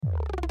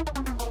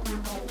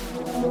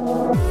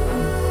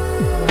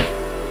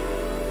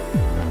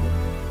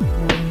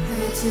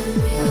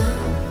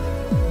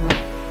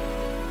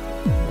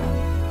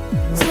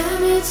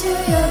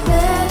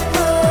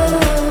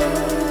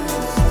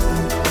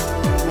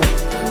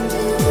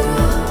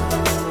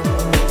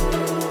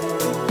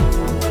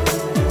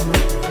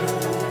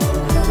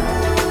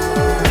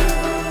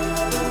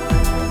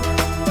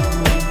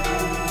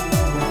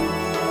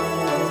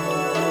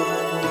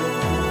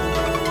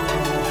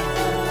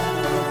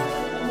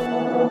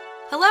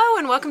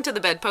Welcome to the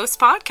Bedpost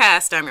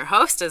Podcast. I'm your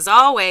host, as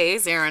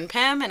always, Erin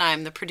Pym, and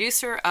I'm the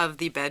producer of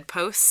the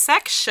Bedpost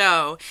Sex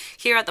Show.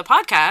 Here at the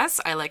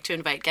podcast, I like to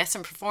invite guests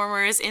and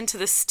performers into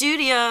the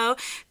studio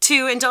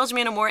to indulge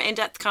me in a more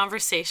in-depth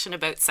conversation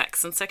about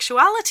sex and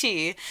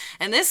sexuality.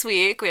 And this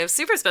week, we have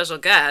super special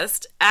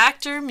guest,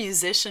 actor,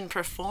 musician,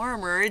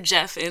 performer,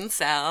 Jeff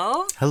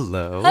Insell.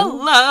 Hello.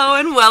 Hello,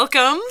 and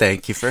welcome.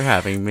 Thank you for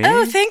having me.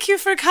 Oh, thank you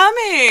for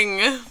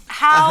coming.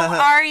 How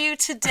are you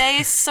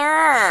today,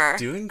 sir?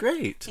 Doing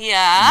great.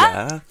 Yeah?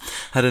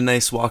 Had a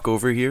nice walk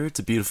over here. It's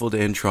a beautiful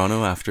day in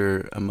Toronto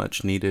after a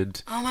much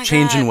needed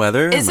change in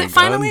weather. Is it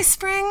finally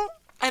spring?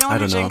 I don't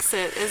want to jinx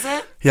it. Is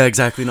it? Yeah,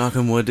 exactly. Knock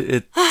on wood.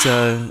 It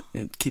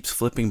keeps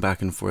flipping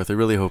back and forth. I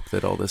really hope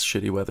that all this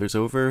shitty weather's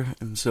over.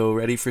 I'm so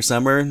ready for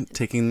summer.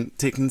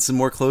 Taking some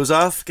more clothes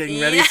off. Getting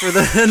ready for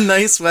the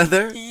nice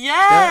weather.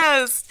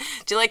 Yes. Yeah.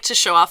 Do you like to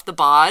show off the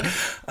bod?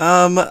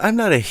 I'm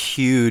not a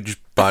huge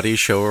body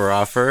shower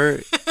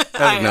offer.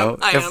 I don't know.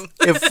 I am.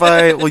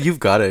 Well, you've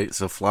got it,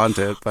 so flaunt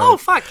it. But oh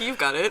fuck, you've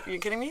got it. Are you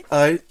kidding me?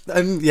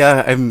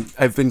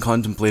 I've been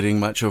contemplating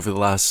much over the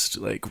last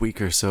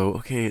week or so.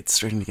 Okay, it's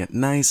starting to get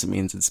nice. It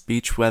means it's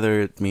beach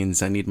weather. It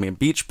means I need my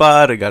beach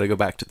bod. I got to go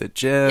back to the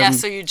gym. Yeah,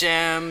 so you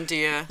gym, do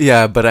you?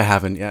 Yeah, but I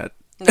haven't yet.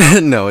 No,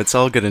 no, it's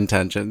all good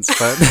intentions,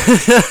 but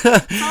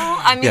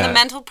the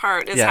mental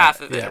part is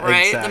half of it,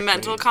 right? Exactly. The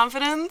mental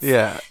confidence.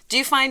 Yeah. Do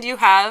you find you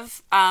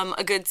have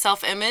a good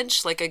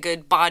self-image, like a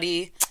good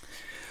body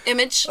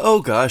image?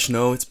 Oh gosh,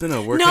 no, it's been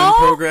a work in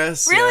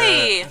progress.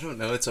 Really? I don't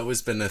know. It's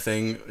always been a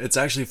thing. It's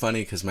actually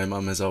funny because my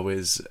mom has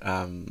always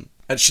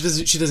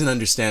she doesn't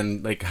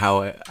understand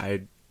how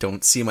I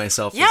don't see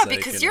myself. Yeah,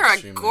 because you're a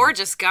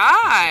gorgeous guy.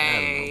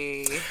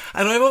 I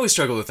don't know. I've always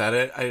struggled with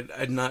that.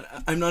 I'm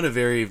not a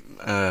very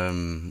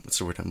what's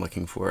the word I'm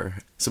looking for?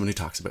 Someone who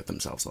talks about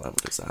themselves a lot.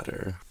 What is that?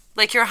 Or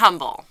like you're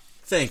humble.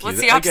 Thank you. What's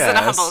the opposite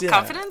of humble? Yeah.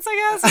 Confidence, I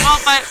guess. Well,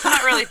 but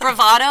not really.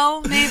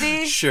 Bravado,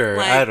 maybe. Sure.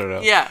 I don't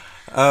know. Yeah.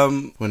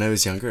 When I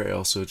was younger, I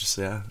also just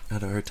had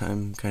a hard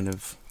time kind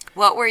of.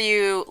 What were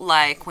you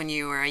like when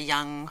you were a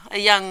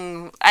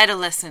young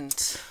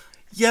adolescent?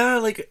 Yeah,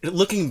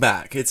 looking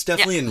back, it's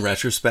definitely in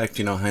retrospect,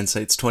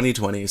 hindsight's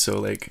 20/20.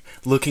 So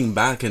looking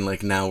back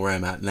and now where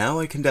I'm at now,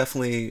 I can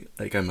definitely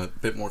I'm a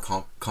bit more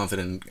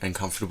confident and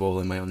comfortable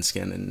in my own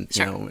skin, and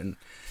sure. And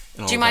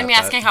do you mind me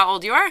asking how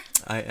old you are?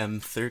 I am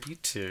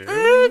 32.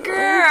 Ooh,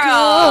 girl.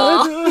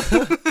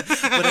 Oh,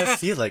 but I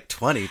feel like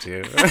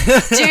 22.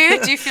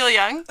 Do you feel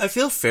young? I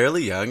feel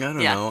fairly young. I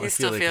don't know. You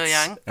still feel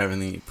young.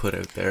 Everything you put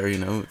out there,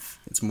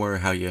 it's more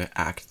how you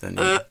act than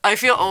I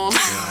feel old.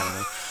 I don't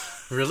know.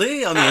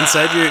 Really? On the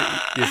inside,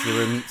 you're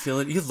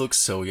feeling. You look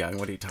so young.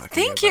 What are you talking about?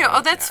 Thank you.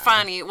 Oh, that's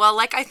funny. Well,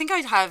 I think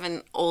I've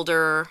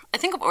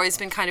always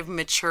been kind of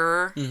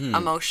mature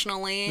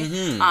emotionally,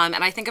 and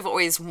I think I've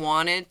always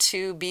wanted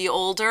to be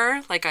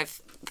older. I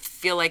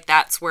feel like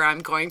that's where I'm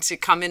going to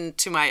come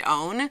into my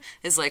own,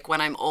 is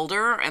when I'm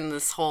older, and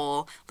this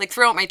whole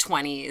throughout my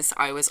 20s,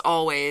 I'd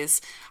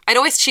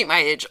always cheat my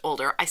age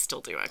older. I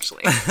still do,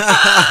 actually.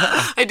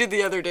 I did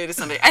the other day to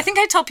somebody. I think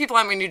I tell people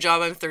at my new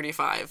job I'm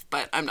 35,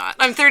 but I'm not.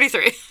 I'm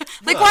 33.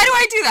 Why do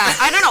I do that?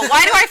 I don't know.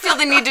 Why do I feel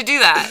the need to do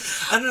that?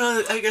 I don't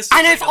know. I guess.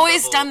 And I've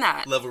always done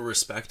that. Level of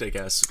respect, I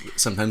guess.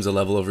 Sometimes a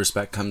level of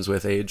respect comes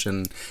with age,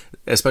 and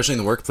especially in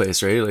the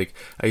workplace, right?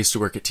 I used to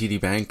work at TD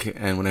Bank,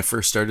 and when I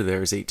first started there,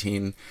 I was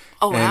 18.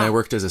 Oh, wow. And I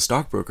worked as a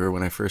stockbroker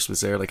when I first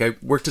was there. I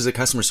worked as a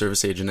customer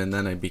service agent, and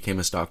then I became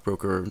a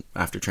stockbroker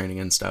after training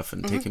and stuff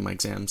and taking my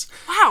exams.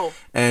 Wow.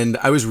 And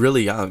I was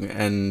really young,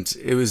 and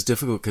it was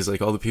difficult because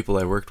all the people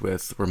I worked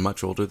with were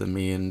much older than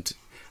me, and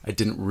I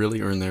didn't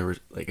really earn their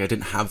I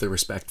didn't have their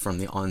respect from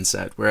the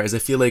onset. Whereas I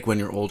feel when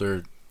you're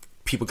older,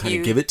 people kind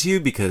of give it to you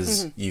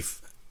because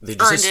they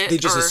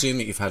just assume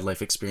that you've had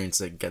life experience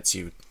that gets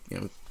you,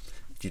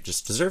 you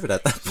just deserve it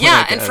at that point.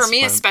 Yeah, and for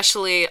me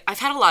especially, I've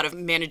had a lot of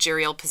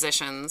managerial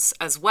positions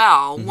as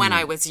well when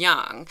I was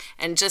young,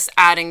 and just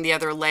adding the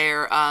other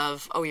layer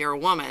of, you're a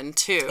woman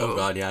too. Oh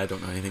God, yeah, I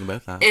don't know anything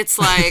about that. It's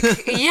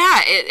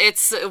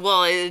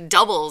it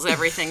doubles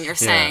everything you're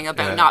saying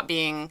about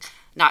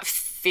not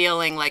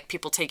feeling like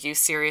people take you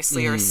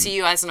seriously or see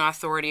you as an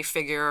authority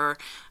figure.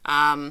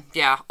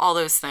 All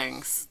those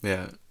things.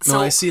 Yeah.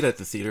 No, I see it at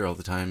the theater all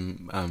the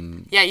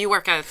time. You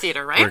work at a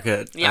theater, right? Work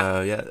at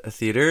a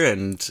theater,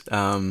 and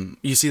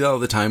you see that all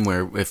the time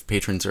where if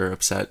patrons are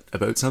upset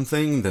about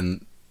something,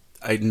 then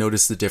I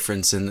notice the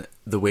difference in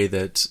the way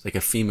that a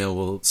female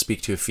will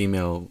speak to a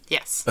female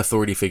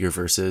authority figure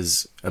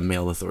versus a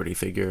male authority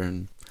figure.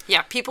 And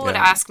Yeah, people would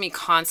ask me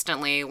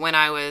constantly when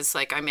I was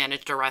like, I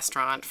managed a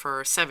restaurant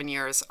for 7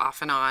 years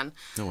off and on.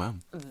 Oh, wow.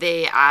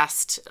 They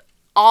asked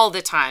all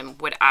the time,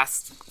 would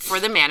ask for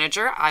the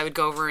manager. I would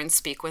go over and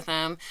speak with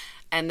them.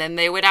 And then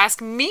they would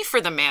ask me for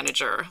the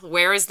manager.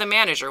 Where is the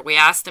manager? We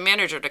asked the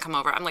manager to come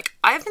over. I'm like,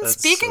 I've been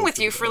speaking with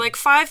you for like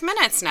 5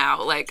 minutes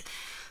now. Like,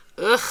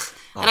 ugh.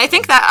 And I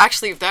think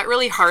that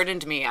really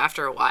hardened me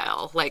after a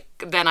while. Like,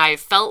 then I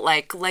felt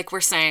like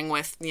we're saying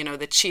with,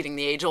 the cheating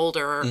the age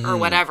older or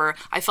whatever,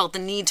 I felt the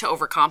need to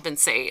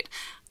overcompensate.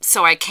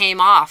 So I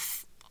came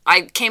off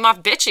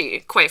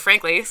bitchy, quite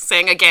frankly,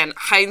 saying, again,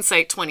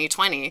 hindsight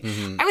 2020.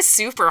 I was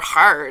super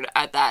hard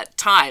at that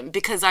time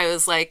because I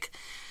was like,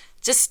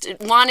 just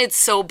wanted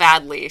so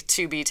badly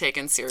to be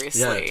taken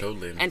seriously. Yeah,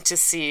 totally. And to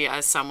see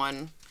as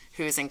someone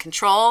who's in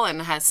control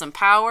and has some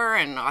power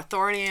and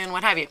authority and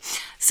what have you.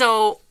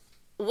 So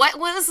what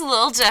was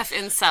Lil Jeff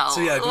Insell?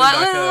 So yeah, what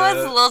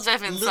was Lil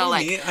Jeff Insell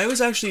like? Me, I was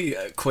actually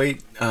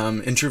quite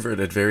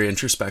introverted, very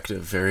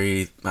introspective,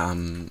 very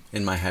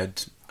in my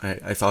head.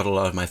 I thought a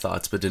lot of my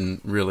thoughts, but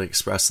didn't really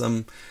express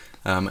them.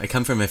 I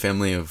come from a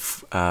family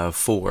of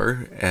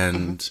 4,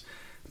 and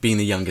being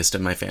the youngest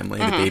in my family,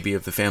 the baby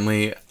of the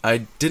family, I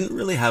didn't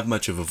really have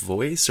much of a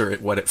voice, or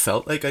what it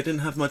felt like I didn't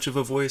have much of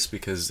a voice,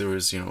 because there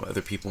was,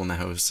 other people in the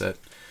house that,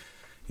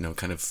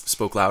 kind of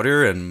spoke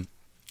louder and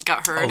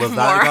got heard all of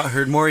that more. Got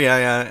heard more,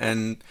 yeah.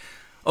 And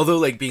although,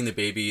 like, being the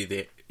baby,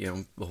 the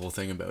whole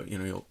thing about,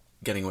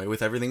 getting away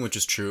with everything, which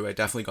is true, I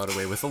definitely got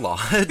away with a lot.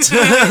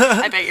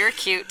 I bet you're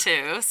cute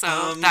too,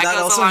 so that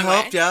goes also a long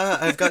helped, way. Yeah.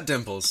 I've got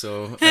dimples,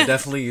 so I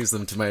definitely use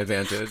them to my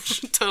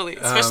advantage. Totally,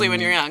 especially when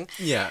you're young.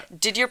 Yeah.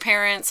 Did your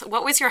parents,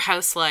 what was your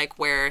house like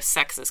where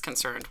sex is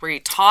concerned? Were you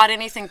taught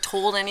anything,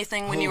 told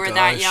anything when you were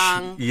that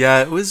young?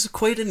 Yeah, it was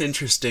quite an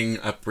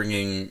interesting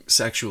upbringing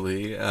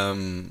sexually.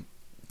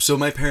 So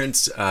my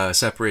parents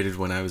separated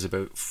when I was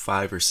about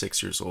 5 or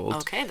 6 years old.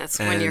 Okay, that's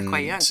when you're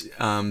quite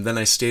young. Then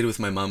I stayed with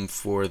my mom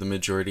for the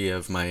majority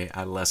of my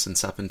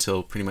adolescence up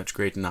until pretty much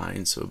grade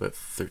 9, so about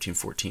 13,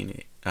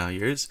 14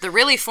 years. The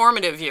really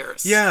formative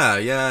years. Yeah,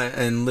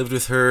 and lived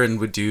with her and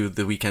would do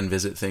the weekend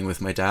visit thing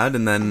with my dad.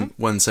 And then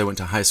once I went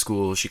to high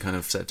school, she kind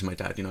of said to my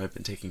dad, I've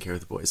been taking care of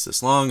the boys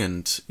this long,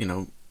 and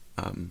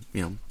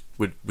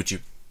would you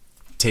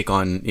take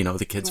on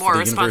the kids more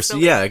for the university?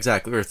 Yeah,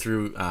 exactly, or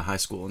through high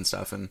school and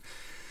stuff. And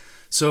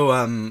so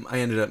I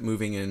ended up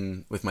moving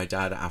in with my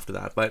dad after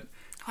that. But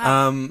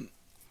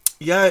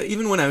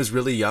even when I was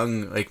really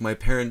young, like, my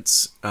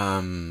parents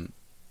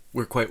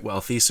were quite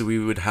wealthy, so we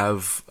would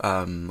have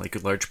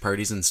like large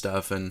parties and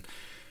stuff. And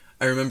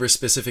I remember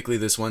specifically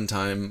this one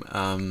time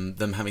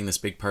them having this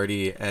big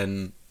party,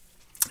 and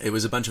it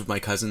was a bunch of my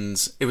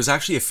cousins. It was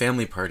actually a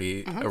family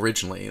party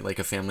originally, like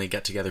a family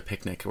get-together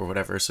picnic or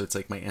whatever. So it's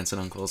like my aunts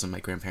and uncles and my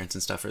grandparents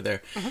and stuff are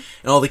there. And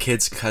all the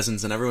kids,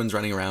 cousins, and everyone's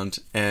running around.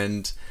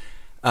 And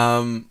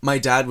my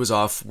dad was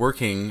off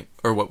working,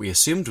 or what we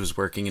assumed was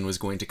working, and was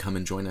going to come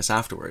and join us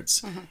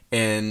afterwards.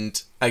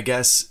 And I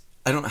guess,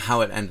 I don't know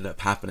how it ended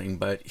up happening,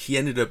 but he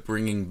ended up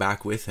bringing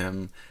back with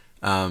him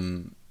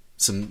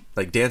some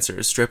like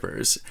dancers,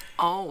 strippers.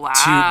 Oh, wow.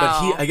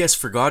 But he, I guess,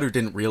 forgot or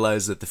didn't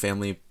realize that the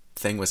family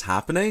thing was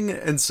happening.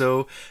 And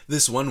so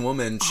this one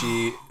woman,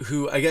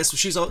 who I guess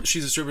she's a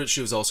stripper,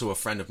 she was also a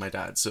friend of my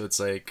dad. So it's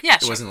like,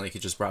 it wasn't like he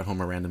just brought home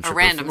a random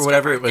stripper or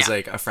whatever. It was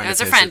like a friend of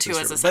his. It was a friend who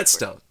was a stripper. But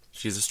still,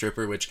 she's a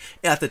stripper, which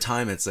at the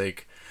time it's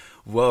like,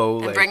 whoa,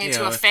 and like, bringing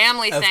to a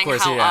family thing,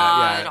 course, how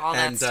odd, all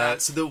that and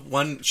stuff. so the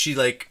one, she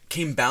like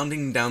came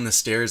bounding down the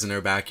stairs in her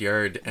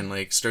backyard and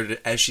like started,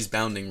 as she's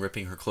bounding,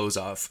 ripping her clothes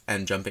off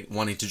and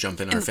wanting to jump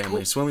in our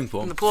family swimming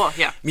pool. In the pool,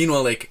 yeah.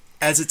 Meanwhile, like,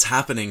 as it's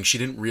happening, she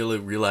didn't really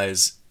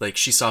realize, like,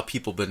 she saw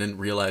people but didn't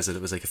realize that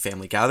it was like a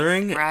family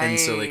gathering. Right. And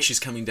so like she's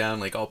coming down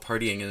like all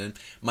partying, and then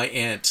my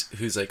aunt,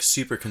 who's like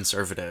super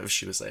conservative,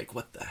 she was like,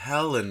 what the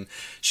hell? And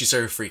she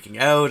started freaking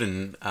out.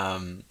 And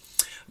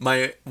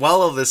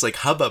while all this like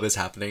hubbub is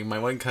happening, my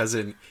one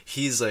cousin,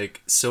 he's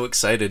like so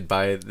excited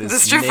by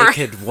this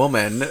naked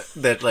woman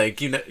that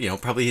like,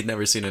 probably he'd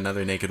never seen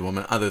another naked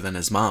woman other than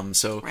his mom.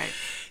 So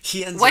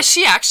he ends Was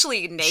she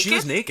actually naked? She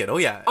was naked. Oh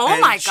yeah. Oh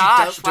and my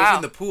gosh! She dove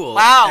in the pool.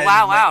 Wow!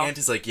 My aunt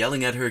is like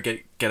yelling at her,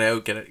 "Get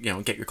out!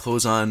 Get your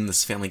clothes on!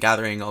 This family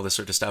gathering, all this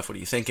sort of stuff. What are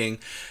you thinking?"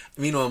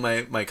 Meanwhile,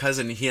 my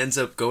cousin, he ends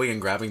up going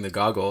and grabbing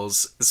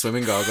the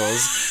swimming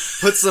goggles,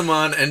 puts them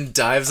on, and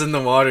dives in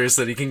the water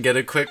so that he can get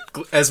a quick,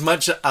 as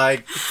much eye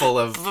full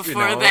of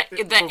before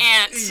the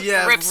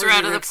aunt rips her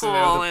out of the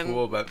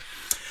pool. But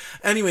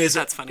anyways,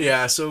 that's funny.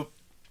 Yeah. So.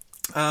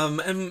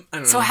 And I don't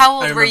know. So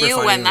how old were you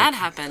when that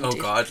happened? Oh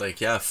God, like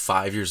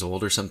 5 years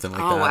old or something like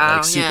that. Wow,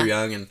 like super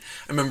young. And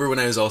I remember when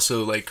I was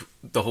also like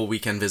the whole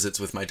weekend visits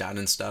with my dad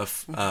and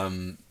stuff.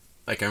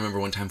 Like I remember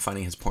one time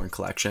finding his porn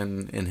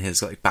collection in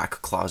his like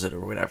back closet or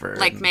whatever.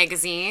 Like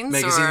magazines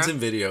and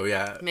video,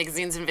 yeah.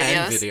 Magazines and videos.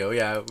 And video,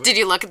 yeah. Did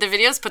you look at the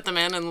videos? Put them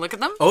in and look at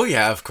them? Oh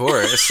yeah, of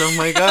course. Oh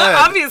my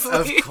God.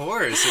 Obviously. Of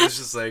course. It was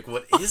just like,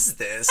 what is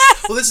this?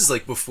 Well, this is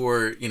like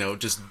before,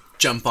 just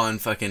jump on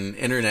fucking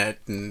internet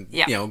and,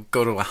 Yeah. you know,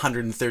 go to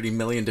 130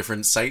 million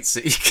different sites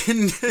that you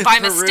can By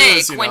peruse,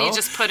 mistake, you when know? you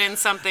just put in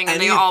something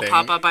and they all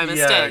pop up by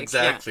mistake. Yeah,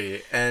 exactly. Yeah.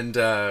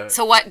 And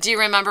so what do you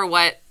remember?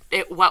 What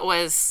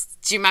was?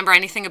 Do you remember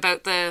anything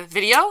about the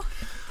video?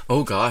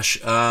 Oh gosh,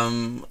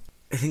 I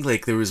think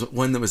like there was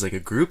one that was like a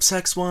group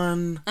sex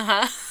one.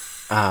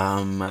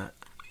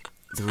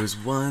 There was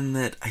one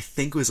that I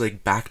think was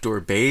like Backdoor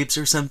Babes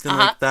or something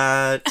like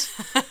that.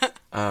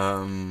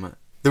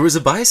 There was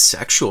a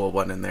bisexual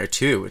one in there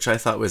too, which I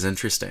thought was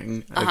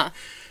interesting. I've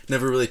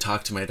never really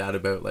talked to my dad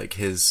about like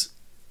his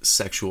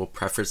sexual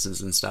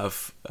preferences and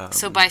stuff.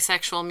 So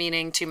bisexual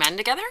meaning two men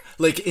together?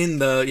 Like in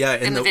the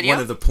video?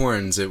 one of the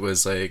porns, it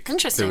was like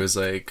interesting. There was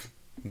like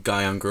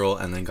guy on girl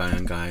and then guy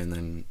on guy and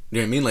then, you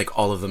know what I mean? Like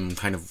all of them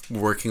kind of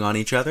working on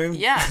each other.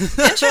 Yeah,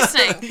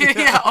 interesting.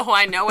 Yeah. Oh,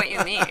 I know what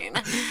you mean.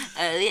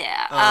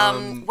 Yeah.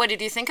 What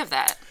did you think of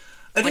that?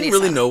 I didn't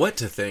really know what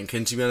to think,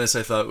 and to be honest,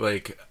 I thought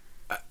like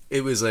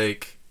it was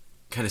like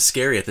kind of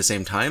scary at the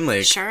same time,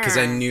 like because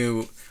I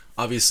knew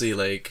obviously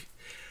like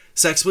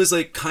sex was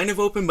like kind of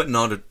open but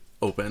not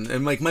open,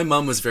 and like my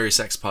mom was very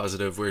sex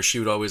positive, where she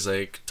would always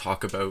like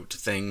talk about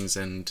things.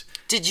 And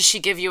did she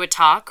give you a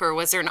talk, or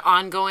was there an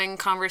ongoing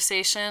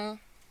conversation?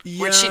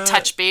 Yeah, where she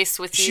touch base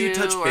with you? She would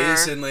touch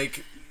base, and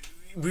like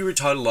we were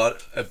taught a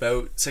lot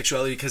about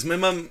sexuality because my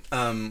mom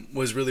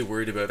was really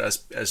worried about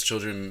us as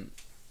children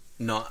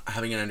not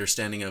having an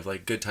understanding of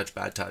like good touch,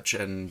 bad touch,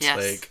 and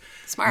like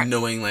smart.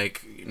 Knowing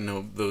like, you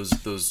know,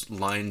 those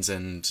lines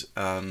and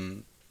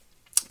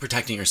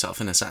protecting yourself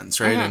in a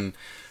sense, right?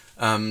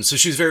 And so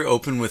she was very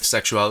open with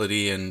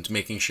sexuality and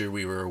making sure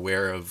we were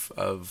aware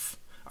of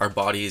our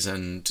bodies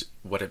and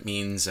what it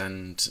means,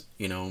 and,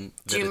 you know,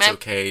 that it's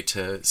okay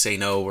to say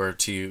no or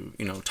to,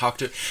 you know, talk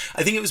to.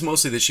 I think it was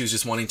mostly that she was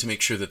just wanting to make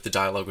sure that the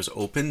dialogue was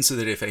open, so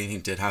that if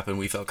anything did happen,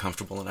 we felt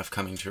comfortable enough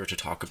coming to her to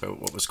talk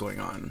about what was going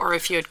on. Or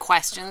if you had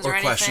questions or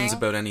anything. Or questions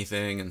about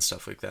anything and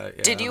stuff like that.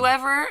 Yeah. Did you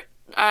ever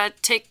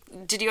take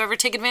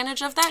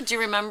advantage of that? Do you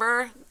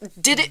remember?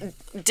 Did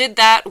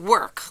that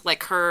work?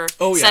 Like her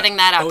setting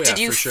that up? Did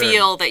you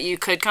feel that you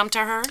could come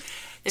to her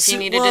if you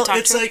needed to talk to her?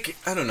 It's like,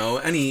 I don't know,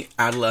 any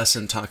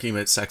adolescent talking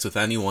about sex with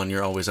anyone,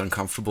 you're always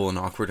uncomfortable and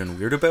awkward and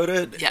weird about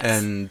it. Yes.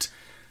 And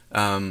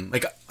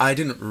like I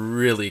didn't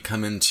really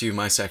come into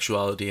my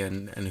sexuality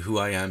and who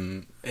I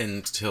am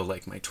until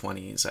like my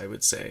 20s, I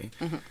would say.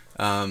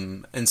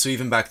 And so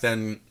even back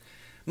then,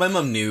 my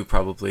mom knew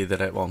probably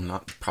that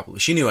not probably,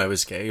 she knew I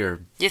was gay or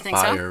you think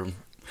bi, so? or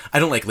I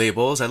don't like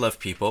labels. I love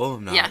people.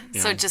 I'm not,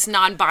 so know, just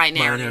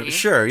non-binary.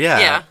 Sure,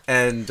 yeah.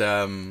 And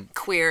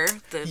queer,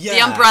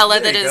 the umbrella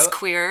that is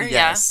queer.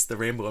 Yes, the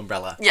rainbow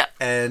umbrella. Yeah.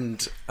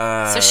 And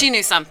so she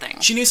knew something.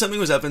 She knew something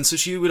was up, and so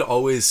she would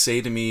always say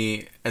to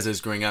me as I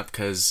was growing up,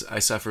 because I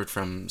suffered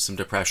from some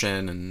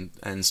depression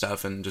and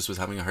stuff, and just was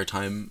having a hard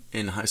time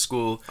in high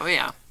school. Oh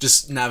yeah.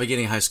 Just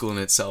navigating high school in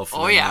itself.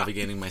 And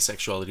navigating my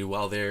sexuality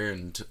while there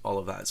and all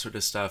of that sort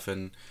of stuff,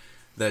 and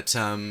that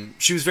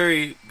she was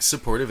very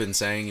supportive in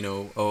saying, you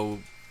know,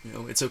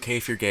 it's okay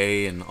if you're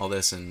gay and all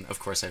this, and of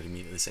course I'd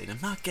immediately say, I'm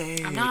not gay,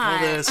 I'm like, not.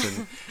 all this,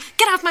 and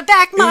get off my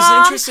back, Mom! It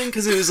was interesting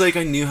because it was like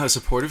I knew how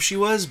supportive she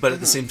was, but at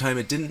the same time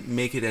it didn't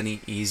make it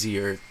any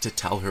easier to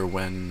tell her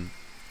when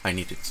I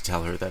needed to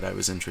tell her that I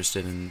was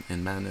interested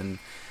in men.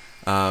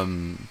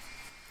 And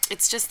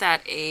it's just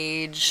that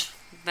age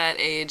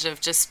of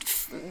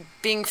just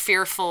being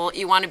fearful.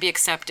 You want to be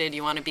accepted,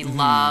 you want to be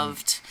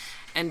loved,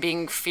 and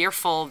being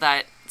fearful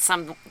that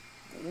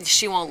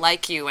she won't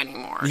like you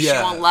anymore. Yeah.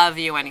 She won't love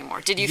you anymore.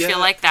 Did you feel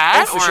like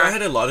that? For sure. I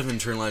had a lot of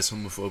internalized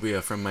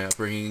homophobia from my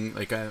upbringing.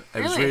 Like I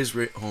was raised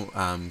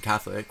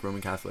Catholic,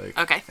 Roman Catholic.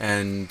 Okay.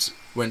 And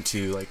went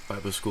to like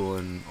Bible school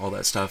and all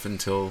that stuff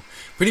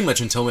pretty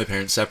much until my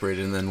parents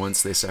separated. And then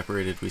once they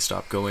separated, we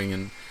stopped going.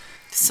 And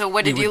so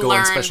what did you learn? We would go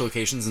on special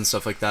occasions and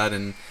stuff like that.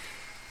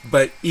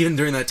 But even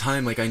during that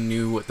time, like I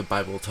knew what the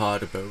Bible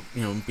taught about,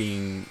 you know,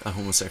 being a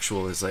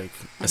homosexual is like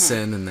a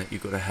sin and that you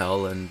go to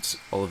hell and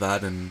all of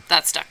that. And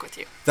that stuck with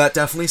you. That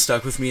definitely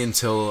stuck with me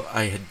until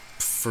I had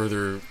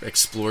further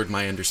explored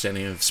my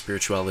understanding of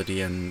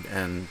spirituality and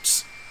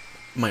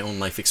my own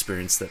life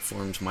experience that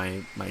formed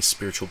my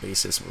spiritual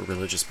basis or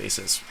religious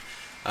basis.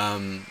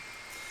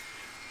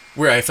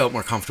 Where I felt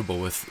more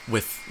comfortable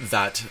with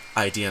that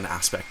idea and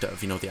aspect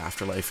of, you know, the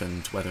afterlife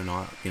and whether or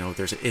not, you know,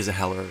 is a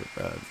hell or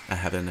a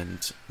heaven,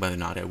 and whether or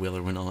not I will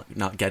or will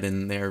not get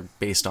in there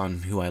based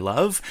on who I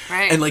love.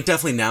 Right. And like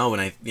definitely now when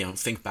I, you know,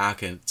 think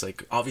back, it's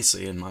like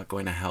obviously I'm not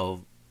going to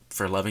hell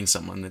for loving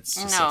someone. It's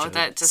just such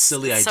a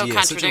silly idea. So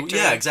contradictory.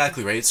 Yeah,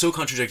 exactly, right? It's so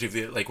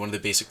contradictory. Like one of the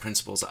basic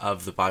principles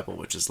of the Bible,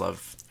 which is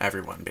love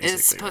everyone, basically.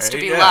 It's supposed to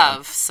be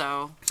love,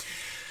 so.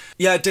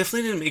 Yeah, it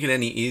definitely didn't make it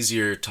any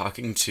easier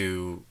talking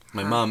to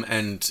my mom,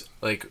 and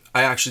like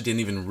I actually didn't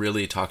even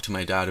really talk to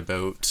my dad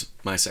about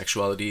my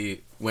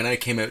sexuality. When I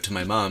came out to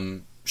my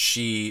mom,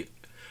 she,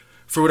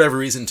 for whatever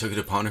reason, took it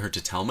upon her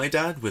to tell my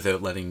dad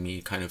without letting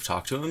me kind of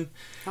talk to him.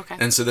 Okay.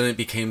 And so then it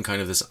became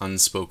kind of this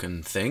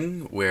unspoken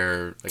thing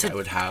where like I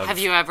would have... Have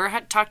you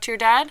ever talked to your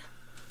dad?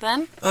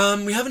 then?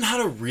 We haven't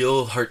had a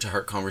real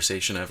heart-to-heart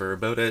conversation ever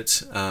about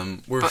it.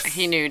 But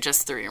he knew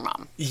just through your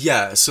mom.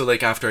 Yeah, so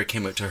like after I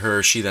came out to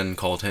her, she then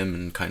called him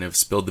and kind of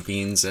spilled the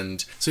beans.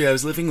 And so yeah, I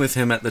was living with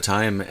him at the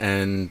time,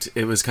 and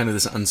it was kind of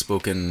this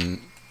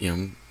unspoken,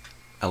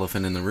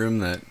 elephant in the room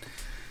that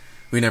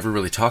we never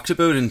really talked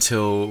about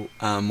until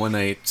one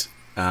night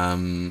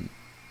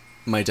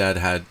my dad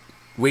had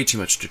way too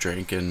much to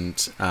drink, and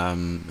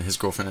his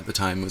girlfriend at the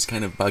time was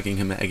kind of bugging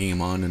him, egging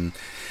him on, and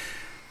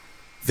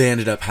they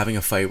ended up having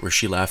a fight where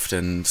she left,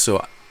 and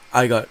so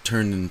I got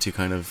turned into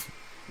kind of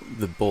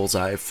the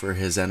bullseye for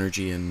his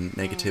energy and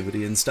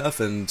negativity and stuff,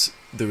 and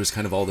there was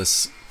kind of all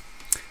this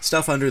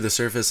stuff under the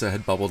surface that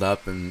had bubbled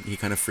up, and he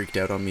kind of freaked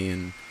out on me,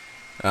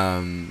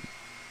 and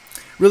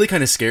really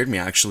kind of scared me,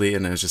 actually,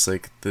 and I was just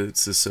like,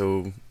 this is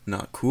so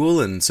not cool.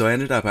 And so I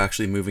ended up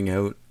actually moving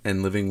out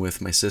and living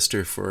with my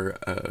sister for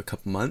a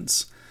couple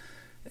months,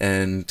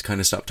 and kind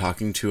of stopped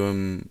talking to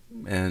him,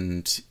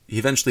 and he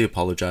eventually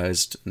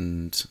apologized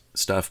and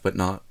stuff, but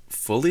not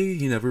fully.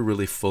 He never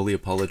really fully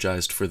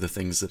apologized for the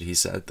things that he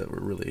said that were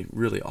really,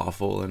 really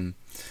awful. And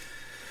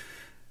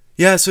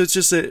yeah, so it's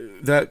just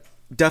that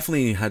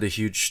definitely had a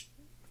huge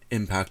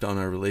impact on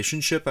our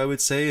relationship, I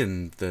would say,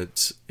 and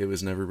that it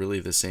was never really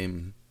the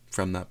same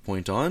from that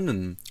point on.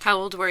 And how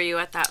old were you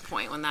at that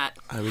point when that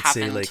happened? I would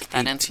say like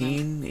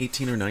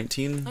 18 or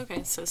 19.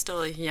 Okay, so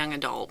still a young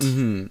adult.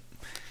 Mm-hmm.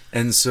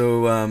 And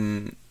so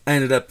I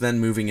ended up then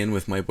moving in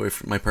with my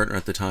partner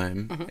at the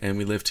time, mm-hmm. and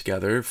we lived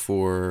together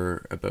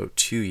for about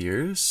 2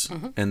 years,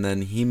 mm-hmm. and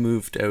then he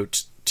moved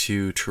out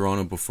to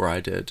Toronto before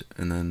I did,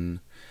 and then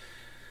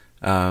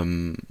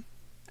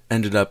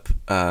ended up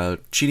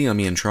cheating on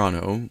me in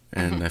Toronto,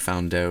 and mm-hmm. I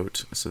found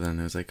out. So then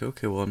I was like,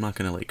 okay, well, I'm not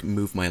gonna like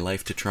move my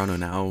life to Toronto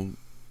now,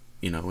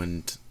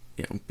 and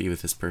be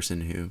with this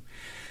person who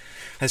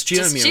has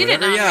cheated on me or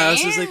whatever. Yeah,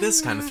 so it's like this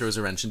kind of throws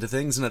a wrench into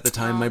things. And at the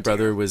time, my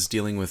brother was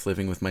dealing with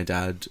living with my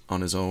dad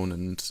on his own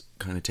and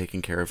kind of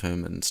taking care of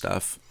him and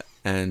stuff.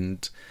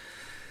 And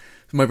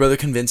my brother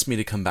convinced me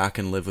to come back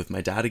and live with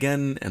my dad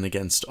again, and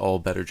against all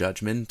better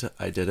judgment,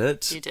 I did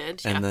it. You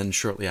did, yeah. And then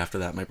shortly after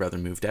that, my brother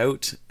moved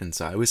out, and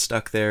so I was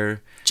stuck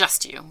there.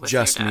 Just you with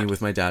Just your dad. me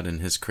with my dad and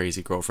his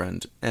crazy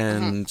girlfriend.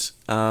 And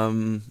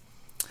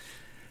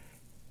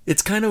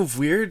it's kind of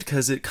weird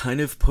because it kind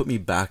of put me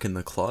back in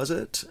the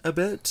closet a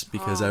bit,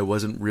 because I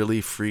wasn't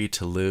really free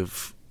to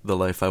live the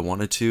life I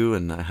wanted to,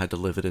 and I had to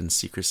live it in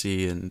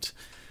secrecy, and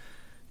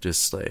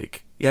just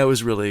like, yeah, it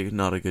was really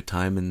not a good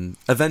time. And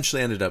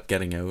eventually ended up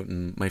getting out,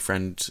 and my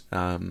friend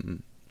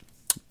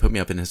put me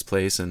up in his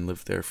place and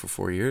lived there for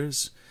 4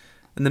 years,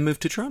 and then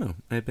moved to Toronto.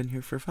 I've been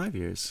here for 5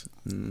 years.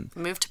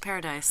 Moved to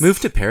paradise.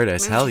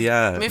 Hell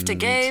yeah. Moved to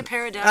gay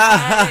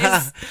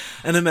paradise.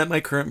 And I met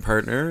my current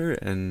partner,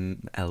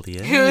 and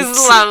Elliot.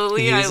 Who's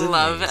lovely. I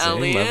love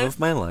Elliot. Love of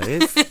my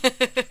life.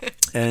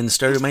 And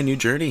started my new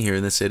journey here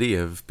in the city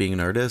of being an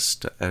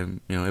artist.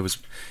 I was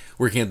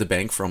working at the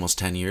bank for almost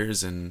 10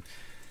 years, and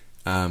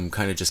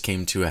kind of just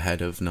came to a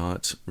head of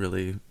not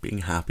really being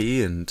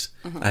happy, and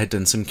I had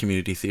done some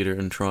community theater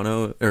in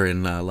Toronto or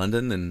in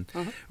London, and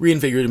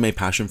reinvigorated my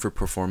passion for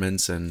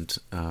performance, and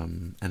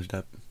ended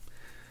up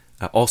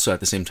also at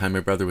the same time my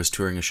brother was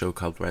touring a show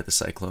called Ride the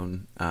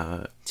Cyclone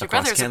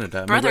across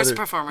Canada. My brother's a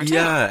performer too.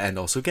 Yeah, and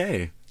also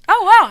gay.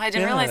 Oh wow, I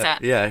didn't realize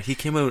that. Yeah, he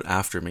came out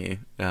after me.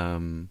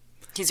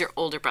 He's your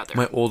older brother.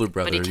 My older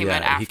brother, but he came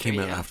out after he came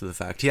out after the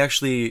fact. He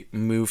actually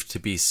moved to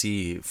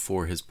BC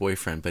for his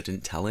boyfriend, but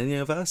didn't tell any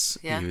of us.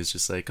 Yeah. He was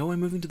just like, "Oh, I'm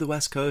moving to the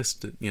West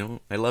Coast.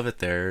 I love it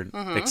there,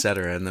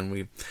 etc." And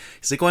then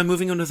he's like, "Oh, I'm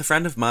moving in with a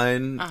friend of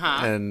mine."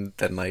 And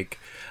then like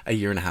a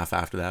year and a half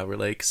after that, we're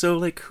like, "So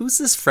like, who's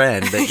this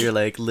friend that you're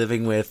like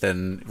living with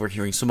and we're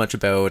hearing so much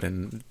about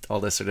and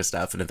all this sort of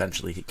stuff?" And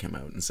eventually he came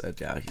out and said,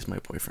 "Yeah, he's my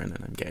boyfriend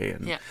and I'm gay."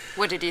 And yeah.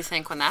 What did you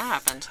think when that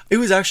happened? It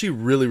was actually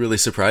really, really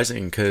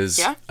surprising, because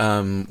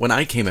when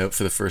I came out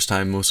for the first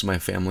time, most of my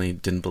family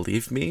didn't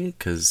believe me,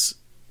 because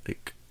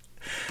like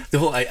the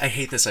whole I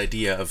hate this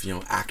idea of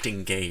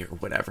acting gay or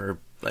whatever,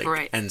 like,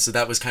 right. And so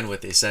that was kind of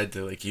what they said.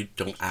 They're like, you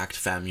don't act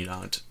femme,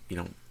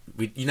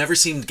 you never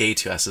seemed gay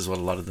to us, is what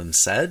a lot of them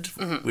said,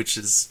 which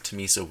is to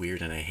me so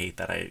weird, and I hate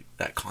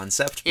that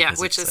concept. Yeah,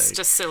 which is like,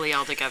 just silly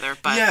altogether.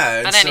 But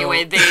yeah, but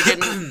anyway,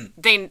 so,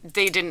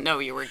 they didn't know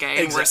you were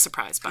gay and were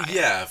surprised by it.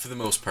 Yeah, for the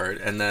most part.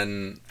 And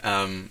then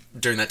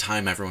during that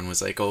time, everyone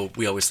was like, "Oh,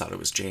 we always thought it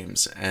was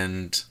James,"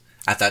 and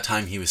at that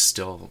time he was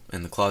still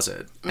in the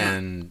closet.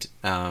 And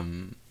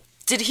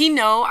did he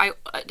know?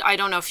 I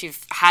don't know if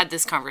you've had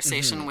this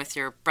conversation with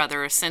your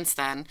brother since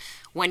then.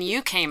 When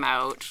you came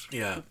out,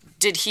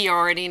 did he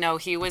already know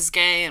he was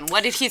gay, and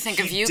what did he think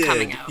of you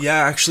coming out? Yeah,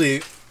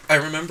 actually, I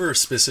remember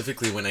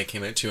specifically when I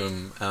came out to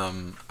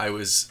him, I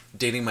was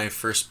dating my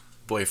first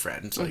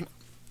boyfriend,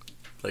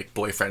 like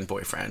boyfriend,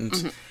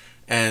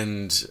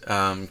 and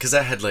because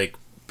I had like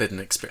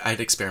I had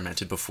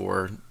experimented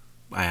before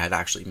I had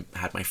actually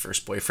had my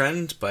first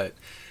boyfriend, but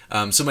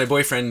so my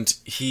boyfriend,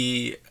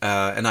 he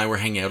and I were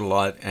hanging out a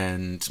lot,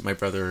 and my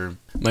brother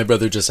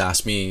just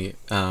asked me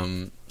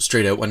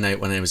straight out one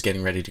night when I was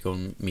getting ready to go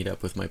meet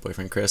up with my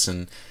boyfriend Chris,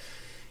 and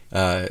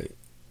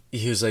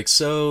he was like,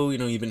 so,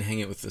 you've been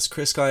hanging out with this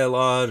Chris guy a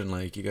lot, and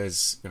like, you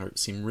guys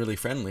seem really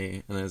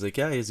friendly. And I was like,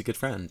 yeah, he's a good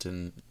friend.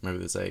 And my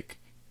brother was like,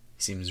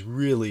 he seems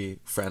really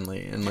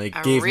friendly, and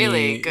like gave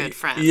really me good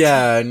friend.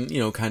 Yeah,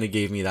 and kind of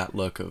gave me that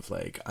look of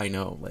like, I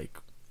know, like,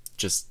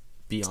 just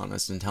be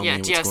honest and tell me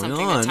what's going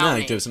on. Yeah,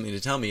 do you have something to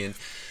tell me? And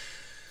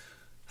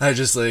I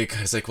was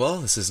like, well,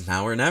 this is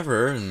now or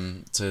never.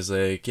 And so I was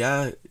like,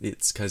 yeah,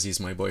 it's because he's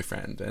my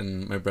boyfriend.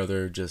 And my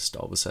brother just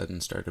all of a sudden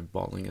started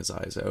bawling his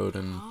eyes out.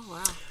 And oh,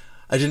 wow.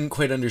 I didn't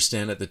quite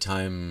understand at the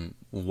time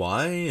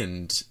why.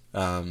 And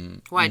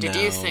why did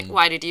you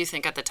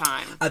think at the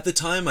time? At the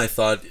time, I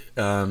thought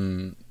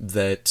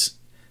that,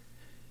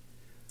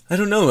 I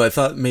don't know, I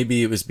thought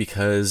maybe it was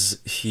because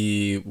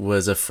he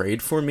was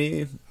afraid for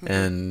me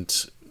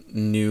and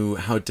knew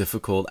how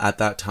difficult at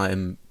that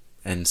time,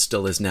 and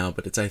still is now,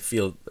 but I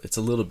feel it's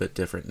a little bit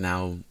different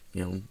now,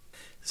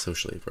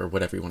 socially, or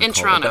whatever you want to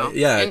call it.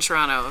 In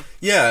Toronto.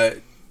 Yeah,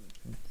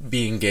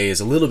 being gay is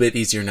a little bit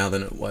easier now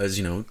than it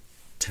was,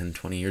 10,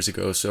 20 years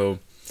ago. So,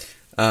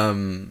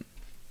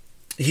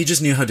 he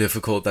just knew how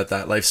difficult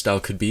that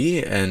lifestyle could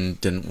be, and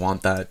didn't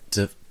want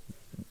that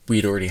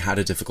we'd already had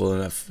a difficult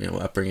enough,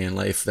 upbringing in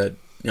life, that,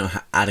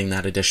 adding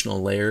that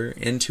additional layer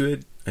into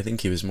it, I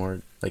think he was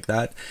more like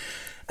that.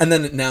 And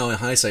then now in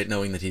hindsight,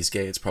 knowing that he's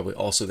gay, it's probably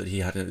also that he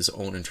had his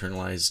own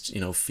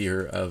internalized,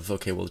 fear of,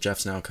 okay, well,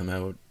 Jeff's now come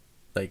out.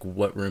 Like,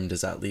 what room does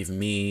that leave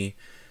me?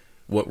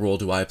 What role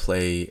do I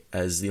play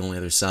as the only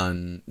other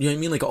son? You know what I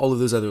mean? Like, all of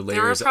those other layers.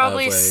 There were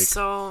probably of, like,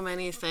 so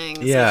many things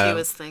that he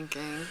was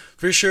thinking.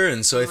 For sure.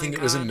 And so I think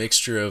it was a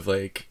mixture of,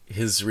 like,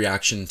 his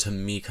reaction to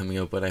me coming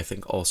out, but I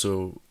think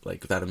also,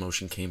 like, that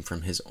emotion came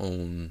from his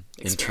own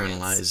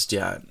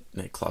internalized,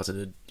 like,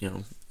 closeted,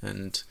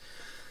 and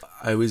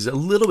I was a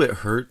little bit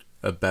hurt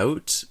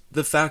about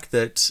the fact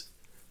that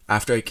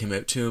after I came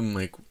out to him,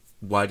 like,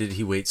 why did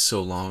he wait so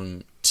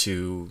long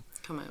to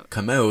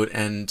come out?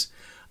 And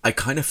I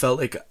kind of felt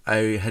like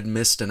I had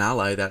missed an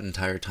ally that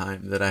entire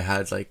time, that I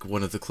had, like,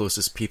 one of the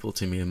closest people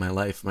to me in my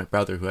life, my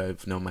brother, who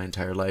I've known my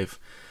entire life,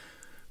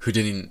 who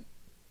didn't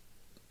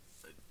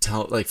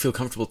feel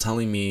comfortable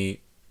telling me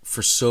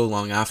for so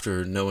long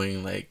after,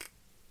 knowing, like,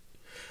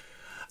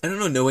 I don't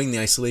know, knowing the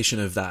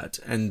isolation of that,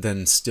 and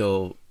then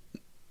still,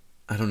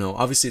 I don't know.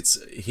 Obviously,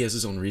 he has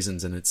his own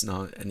reasons, and it's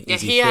not an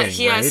easy thing.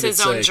 He has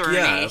his own journey.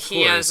 Yeah, of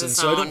course. And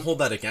so own... I don't hold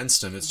that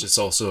against him. It's just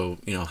also,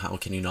 how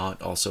can you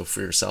not also for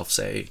yourself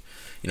say,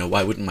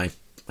 why wouldn't my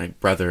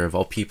brother of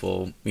all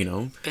people,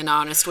 been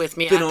honest with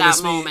me at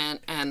that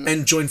moment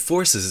and join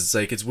forces? It's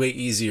like, it's way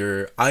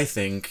easier, I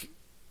think.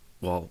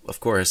 Well, of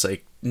course,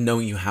 like,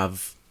 knowing you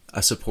have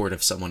a support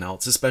of someone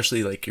else,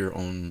 especially like your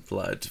own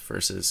blood,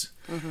 versus,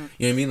 you know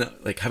what I mean?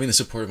 Like, having the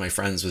support of my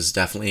friends was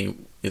definitely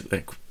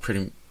like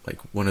pretty. Like,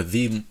 one of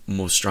the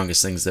most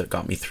strongest things that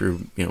got me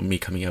through, me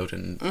coming out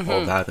and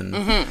all that, and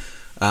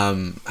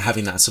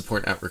having that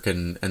support network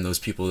and those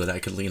people that I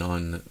could lean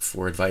on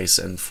for advice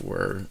and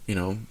for,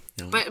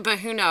 But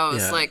who knows?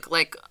 Yeah.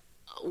 Like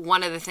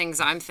one of the things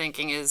I'm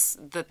thinking is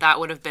that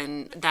would have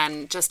been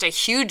then just a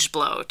huge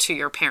blow to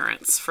your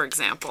parents, for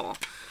example,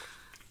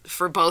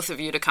 for both of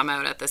you to come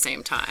out at the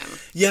same time.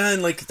 Yeah,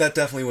 and like, that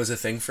definitely was a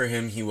thing for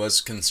him. He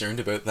was concerned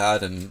about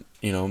that, and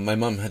my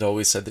mom had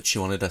always said that she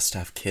wanted us to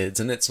have kids,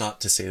 and it's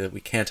not to say that we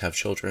can't have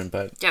children,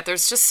 but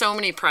there's just so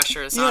many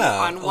pressures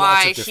on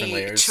why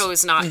he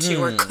chose not to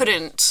or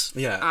couldn't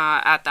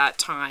at that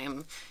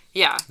time.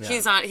 Yeah,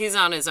 he's on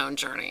his own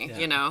journey,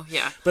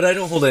 But I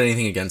don't hold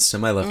anything against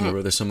him. I love my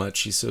brother so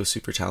much. He's so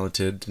super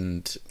talented.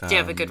 And do you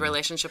have a good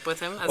relationship with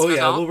him as a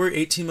result? Well, we're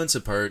 18 months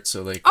apart,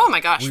 so like, oh my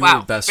gosh, we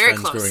were best very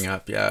friends close. growing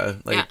up.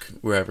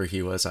 Wherever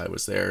he was, I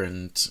was there,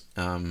 and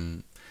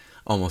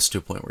almost to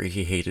a point where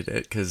he hated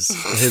it, because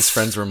his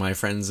friends were my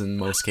friends in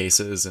most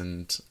cases,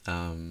 and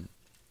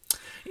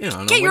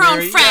get your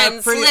own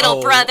friends,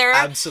 little brother.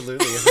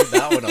 Absolutely, I heard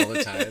that one all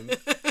the time.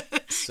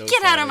 So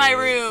get out of my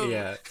room.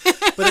 Yeah,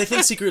 but I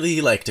think secretly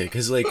he liked it,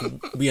 because like,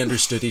 we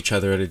understood each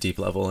other at a deep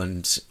level,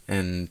 and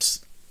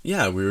we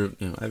were,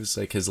 I was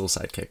like his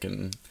little sidekick,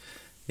 and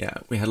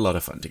we had a lot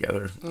of fun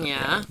together.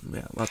 Yeah,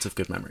 lots of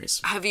good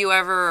memories. Have you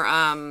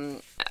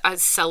ever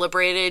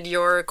celebrated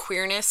your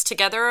queerness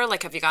together?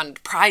 Like, have you gone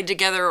to Pride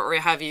together, or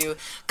have you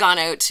gone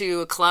out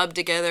to a club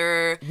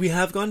together? We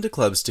have gone to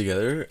clubs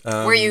together.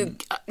 Where you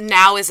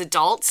now, as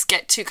adults,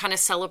 get to kind of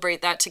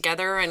celebrate that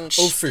together and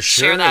for sure.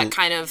 share that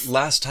kind of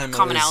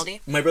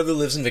commonality? My brother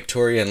lives in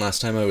Victoria, and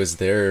last time I was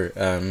there,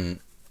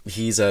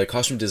 he's a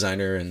costume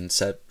designer and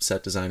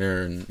set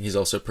designer, and he's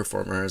also a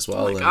performer as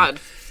well. Oh my God.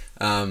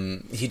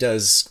 He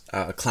does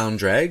clown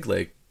drag,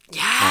 like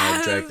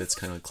drag that's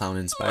kind of clown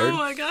inspired. Oh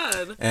my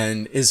God.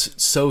 And is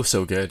so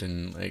good,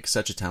 and like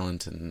such a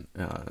talent, and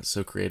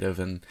so creative.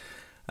 And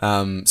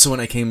so when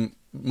I came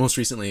most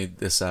recently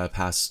this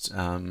past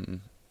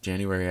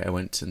January, I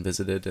went and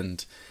visited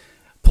and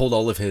pulled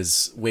all of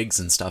his wigs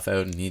and stuff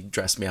out, and he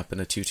dressed me up in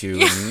a tutu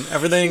and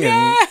everything.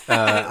 And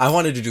I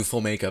wanted to do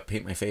full makeup,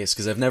 paint my face,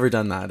 because I've never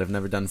done that. I've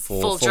never done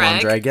full on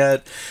drag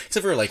yet,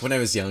 except for like when I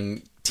was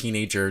young,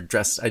 teenager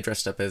I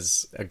dressed up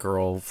as a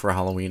girl for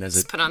Halloween as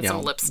Just put on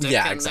some lipstick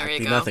and exactly.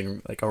 there you go.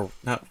 Nothing like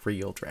not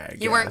real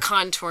drag. You weren't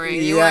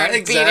contouring. You weren't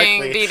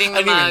exactly. beating the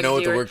I didn't mug. even know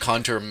what the word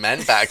contour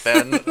meant back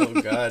then.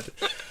 Oh god.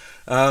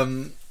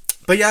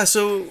 But yeah,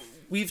 so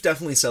we've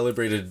definitely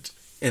celebrated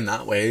in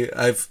that way.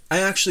 I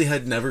actually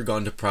had never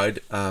gone to Pride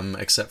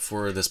except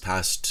for this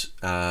past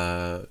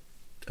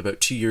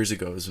about 2 years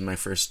ago. It was my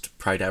first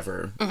Pride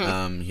ever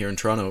here in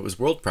Toronto. It was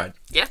World Pride.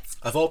 Yes.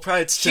 Of all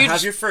prides, to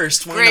have your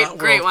first. Why not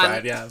great World one.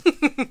 Pride? Yeah.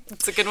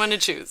 It's a good one to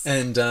choose.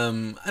 And I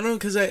don't know,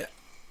 because I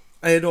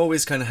had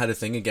always kind of had a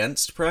thing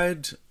against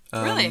Pride.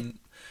 Really?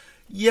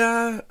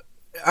 Yeah.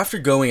 After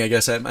going, I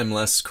guess I'm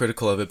less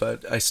critical of it,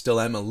 but I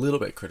still am a little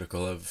bit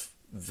critical of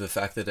the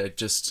fact that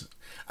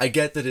I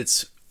get that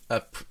it's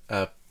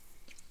a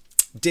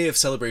day of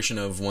celebration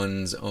of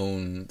one's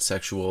own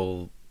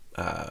sexual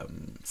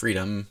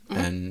freedom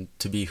and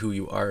to be who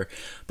you are,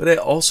 but I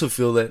also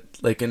feel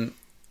that like an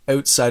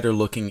outsider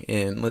looking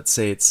in, let's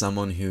say it's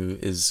someone who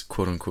is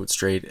quote unquote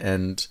straight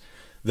and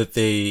that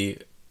they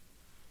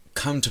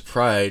come to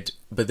Pride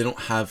but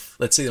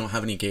let's say they don't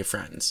have any gay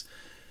friends,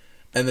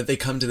 and that they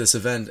come to this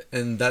event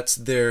and that's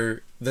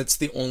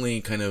the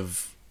only kind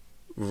of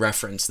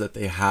reference that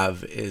they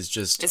have is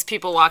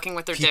people walking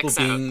with their dicks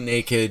out, being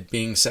naked,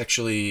 being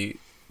sexually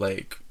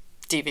like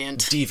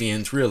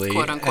deviant really,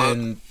 quote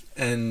unquote.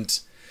 And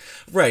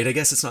right, I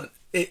guess it's not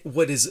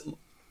what is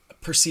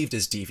perceived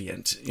as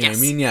deviant. You know what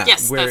I mean? Yeah.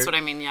 Yes, that's what I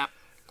mean, yeah.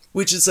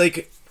 Which is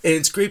like,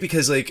 it's great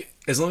because like,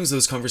 as long as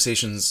those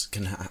conversations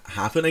can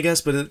happen, I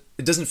guess, but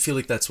it doesn't feel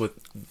like that's what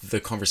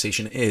the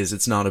conversation is.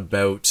 It's not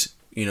about,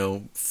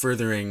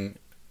 furthering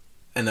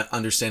an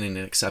understanding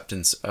and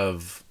acceptance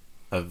of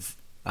us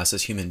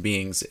as human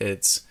beings.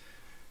 It's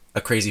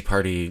a crazy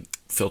party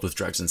filled with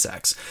drugs and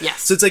sex.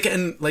 Yes. So it's like,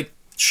 and like,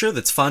 sure,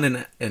 that's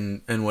fun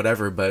and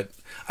whatever, but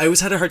I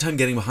always had a hard time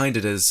getting behind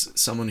it as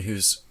someone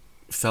who's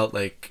felt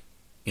like,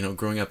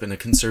 growing up in a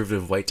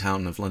conservative white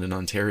town of London,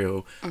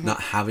 Ontario,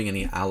 not having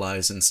any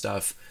allies and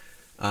stuff.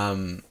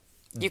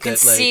 You can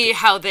see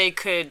how they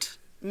could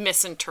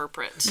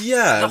misinterpret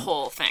the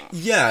whole thing.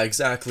 Yeah,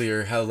 exactly.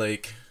 Or how I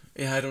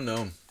don't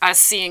know. As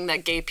seeing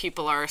that gay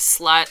people are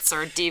sluts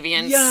or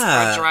deviants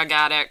or drug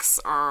addicts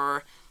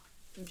or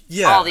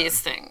all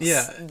these things.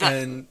 Yeah,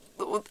 and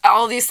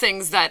all these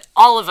things that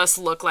all of us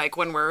look like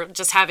when we're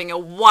just having a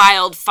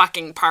wild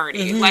fucking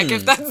party. Like,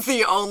 if that's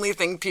the only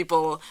thing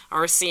people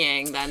are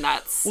seeing, then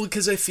that's... Well,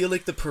 because I feel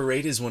like the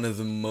parade is one of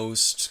the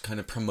most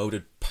kind of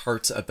promoted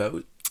parts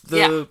about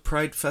the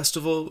Pride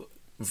Festival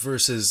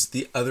versus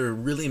the other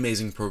really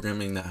amazing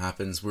programming that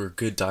happens where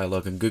good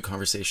dialogue and good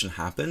conversation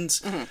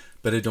happens.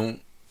 But I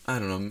don't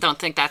know. Don't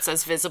think that's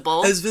as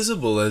visible. As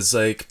visible as,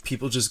 like,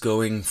 people just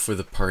going for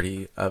the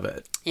party of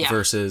it. Yeah.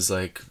 Versus,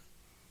 like,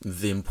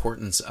 the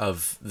importance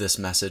of this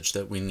message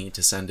that we need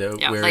to send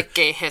out. Yeah, where like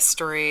gay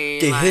history.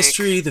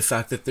 The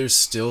fact that there's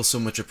still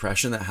so much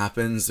oppression that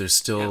happens. There's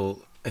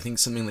still, I think,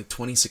 something like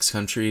 26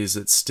 countries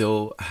that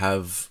still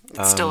have...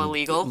 It's still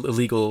illegal.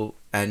 Illegal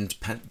and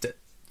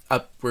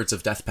upwards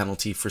of death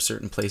penalty for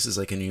certain places,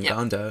 like in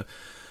Uganda.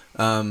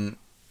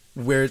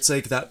 Where it's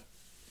like that...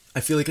 I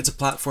feel like it's a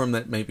platform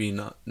that maybe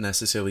not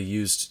necessarily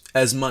used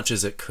as much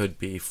as it could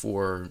be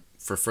for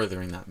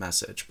furthering that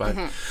message. But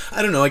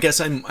I don't know, I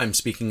guess I'm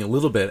speaking a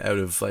little bit out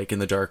of like in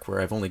the dark where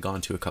I've only gone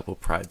to a couple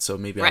Prides, so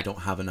maybe I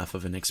don't have enough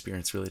of an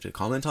experience really to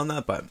comment on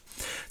that, but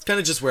it's kind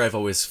of just where I've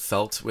always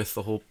felt with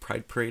the whole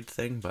Pride Parade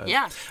thing. But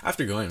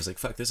after going I was like,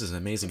 fuck, this is an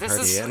amazing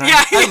party and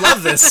I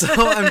love this, so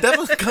I'm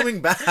definitely coming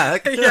back.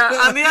 On the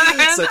other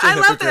hand, I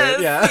love this.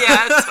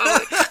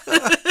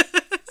 Totally.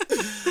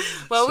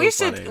 Well,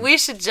 so we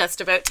should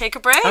just about take a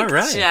break. All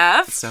right,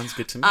 Jeff. Sounds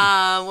good to me.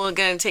 We're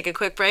going to take a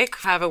quick break,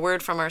 have a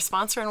word from our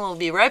sponsor, and we'll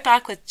be right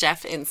back with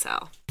Jeff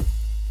Insell.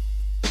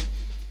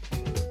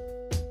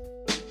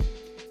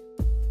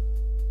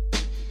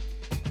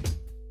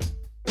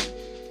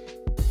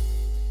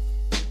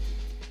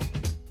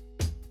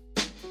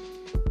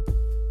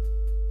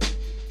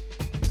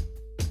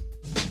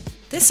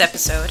 This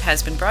episode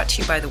has been brought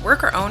to you by the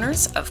worker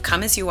owners of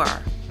Come As You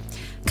Are.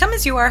 Come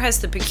As You Are has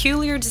the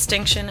peculiar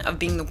distinction of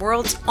being the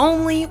world's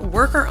only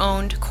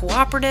worker-owned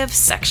cooperative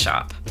sex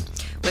shop.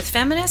 With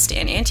feminist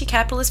and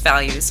anti-capitalist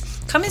values,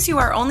 Come As You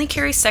Are only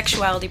carries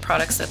sexuality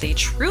products that they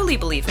truly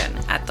believe in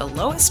at the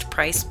lowest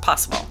price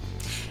possible.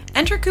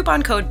 Enter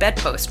coupon code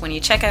BEDPOST when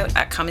you check out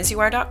at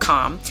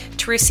comeasyouare.com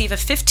to receive a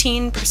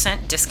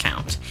 15%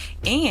 discount.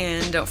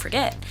 And don't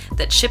forget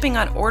that shipping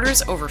on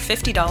orders over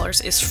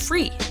 $50 is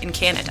free in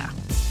Canada.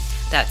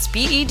 That's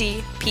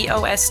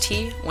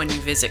BEDPOST when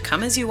you visit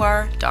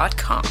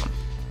comeasyouare.com.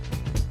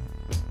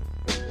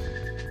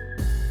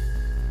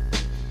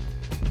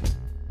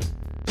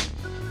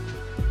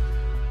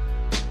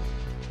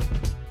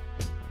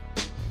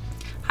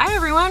 Hi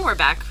everyone, we're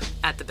back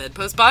at the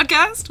Bedpost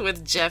Podcast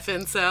with Jeff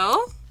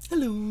Insell.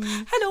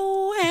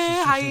 Hello.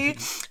 Hey,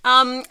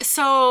 hi.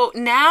 So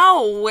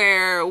now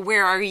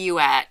where are you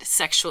at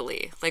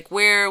sexually? Like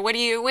what do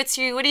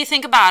you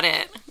think about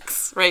it?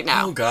 sex right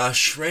now? Oh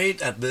gosh,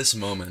 right at this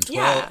moment.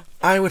 Yeah. Well,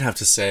 I would have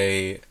to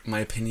say my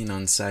opinion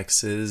on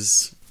sex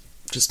is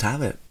just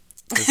have it.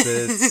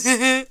 Because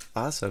it's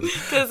awesome.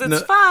 Because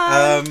it's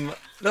fun.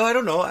 No, I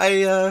don't know.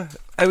 I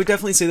would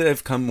definitely say that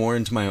I've come more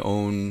into my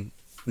own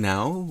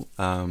now.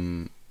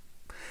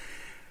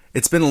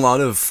 It's been a lot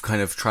of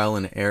kind of trial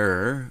and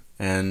error,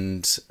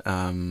 and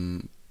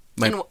in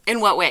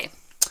what way?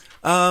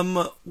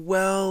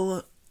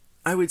 Well,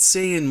 I would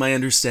say in my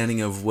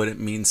understanding of what it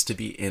means to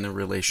be in a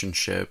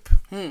relationship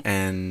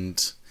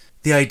and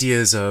the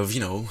ideas of,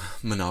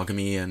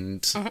 monogamy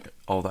and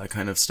all that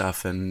kind of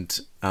stuff. And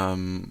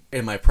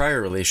in my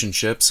prior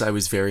relationships, I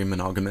was very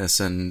monogamous,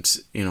 and,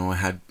 I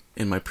had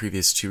in my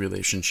previous 2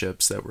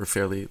 relationships that were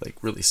fairly,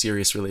 really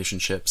serious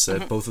relationships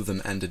that both of them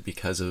ended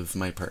because of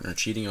my partner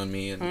cheating on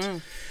me.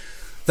 And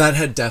that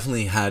had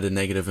definitely had a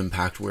negative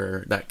impact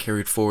where that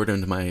carried forward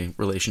into my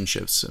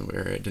relationships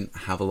where I didn't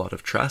have a lot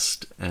of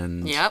trust.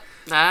 And yep,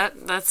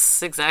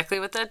 that's exactly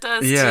what that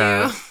does to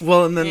you.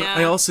 Well, and then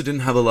I also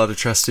didn't have a lot of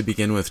trust to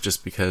begin with,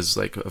 just because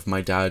of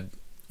my dad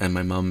and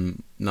my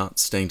mom not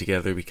staying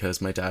together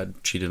because my dad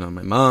cheated on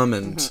my mom,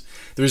 and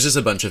there was just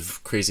a bunch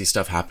of crazy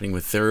stuff happening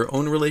with their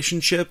own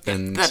relationship,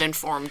 and that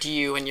informed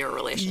you and your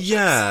relationships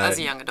as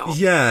a young adult.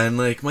 Yeah, and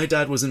my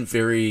dad wasn't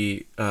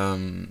very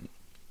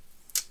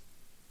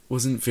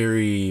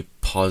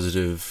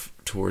positive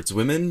towards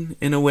women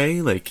in a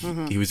way.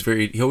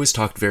 He always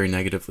talked very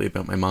negatively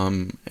about my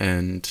mom,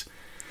 and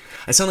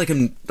I sound like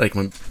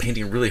I'm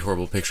painting a really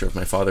horrible picture of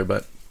my father,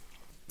 but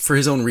for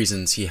his own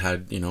reasons, he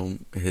had,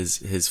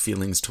 his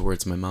feelings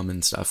towards my mom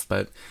and stuff.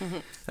 But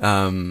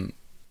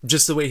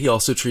just the way he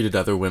also treated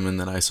other women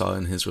that I saw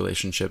in his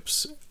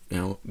relationships,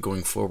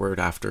 going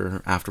forward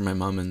after my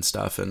mom and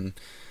stuff, and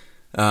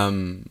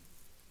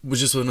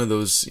was just one of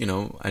those,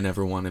 I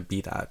never want to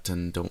be that,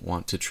 and don't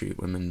want to treat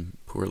women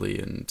poorly,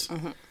 and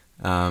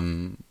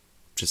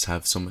just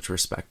have so much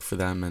respect for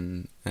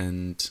them,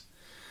 and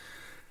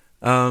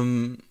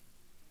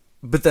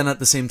but then at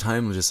the same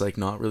time, just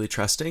not really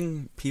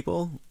trusting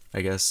people,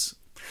 I guess.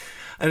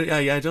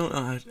 I don't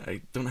know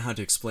how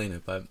to explain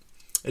it, but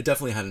it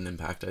definitely had an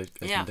impact. I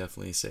can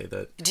definitely say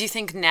that. Do you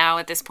think now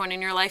at this point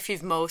in your life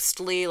you've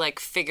mostly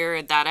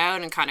figured that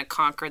out and kind of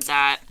conquered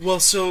that?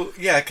 Well, so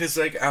yeah, because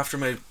after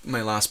my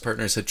last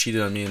partners had cheated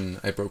on me and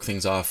I broke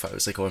things off, I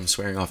was like, oh, I'm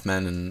swearing off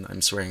men, and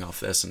I'm swearing off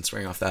this and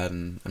swearing off that,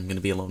 and I'm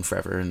gonna be alone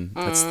forever, and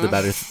that's the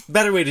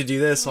better way to do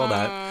this, all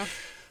that.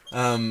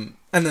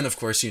 And then, of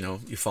course, you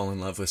fall in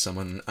love with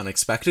someone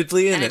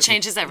unexpectedly. And it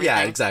changes everything.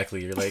 Yeah,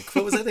 exactly. You're like,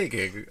 what was I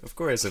thinking? Of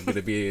course, I'm going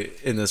to be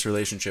in this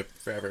relationship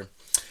forever.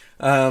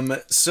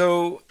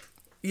 So,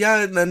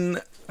 yeah, and then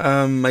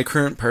my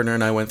current partner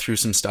and I went through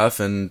some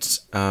stuff, and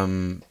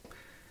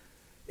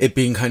it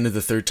being kind of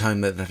the third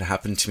time that had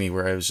happened to me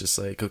where I was just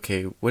like,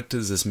 okay, what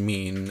does this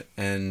mean?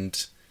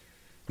 And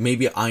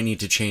maybe I need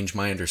to change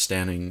my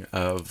understanding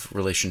of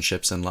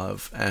relationships and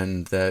love,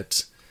 and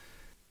that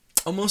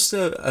almost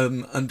a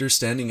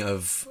understanding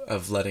of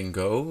letting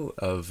go,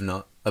 of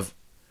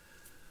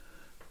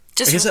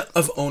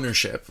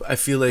ownership. I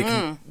feel like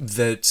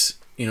that,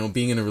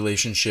 being in a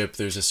relationship,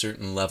 there's a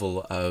certain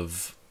level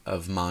of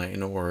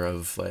mine, or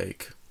of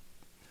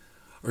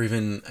or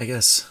even, I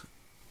guess,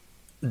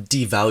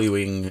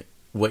 devaluing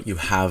what you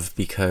have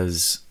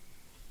because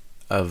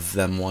of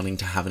them wanting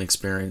to have an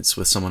experience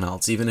with someone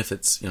else, even if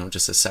it's,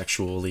 just a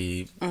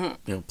sexually,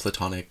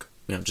 platonic,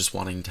 just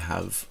wanting to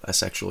have a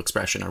sexual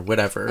expression or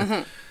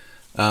whatever,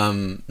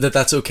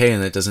 that's okay,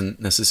 and it doesn't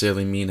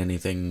necessarily mean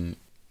anything.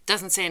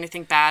 Doesn't say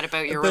anything bad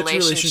about your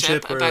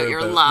relationship, about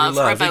your love,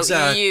 or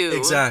about you.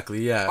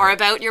 Exactly, yeah. Or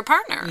about your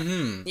partner.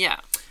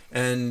 Yeah.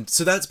 And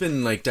so that's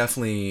been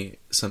definitely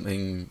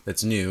something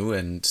that's new,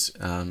 and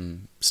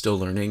still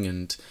learning,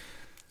 and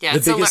yeah,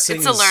 it's a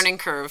learning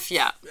curve.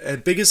 Yeah.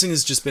 Biggest thing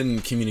has just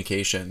been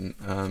communication.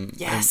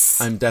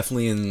 Yes. I'm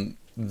definitely in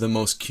the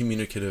most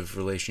communicative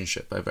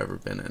relationship I've ever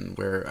been in,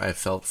 where I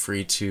felt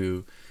free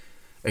to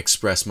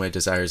express my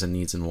desires and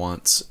needs and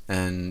wants,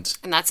 and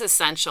that's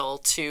essential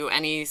to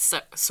any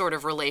sort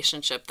of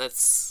relationship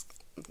that's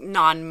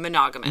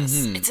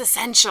non-monogamous. It's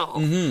essential.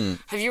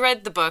 Have you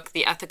read the book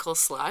The Ethical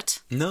Slut?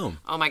 No.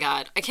 Oh my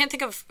god, I can't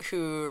think of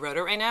who wrote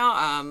it right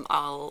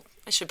now.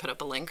 I should put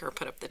up a link or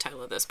put up the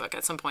title of this book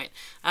at some point.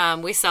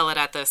 We sell it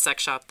at the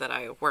sex shop that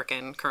I work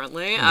in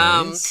currently.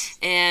 Nice.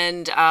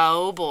 And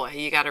oh boy,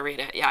 you got to read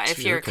it. Yeah,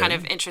 if you're kind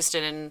of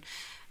interested in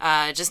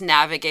just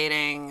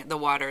navigating the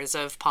waters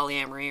of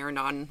polyamory or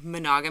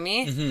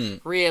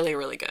non-monogamy, really,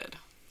 really good.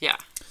 Yeah.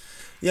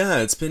 Yeah,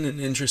 it's been an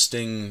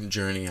interesting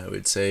journey, I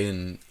would say,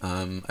 and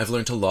I've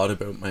learned a lot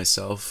about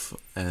myself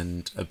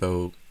and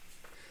about...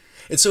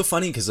 It's so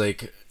funny because,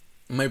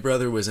 my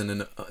brother was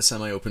in a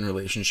semi-open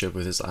relationship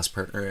with his last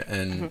partner,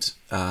 and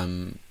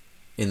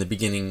in the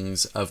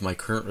beginnings of my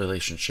current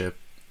relationship,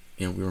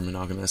 we were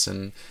monogamous,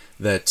 and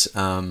that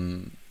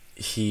my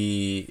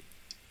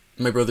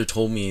brother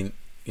told me,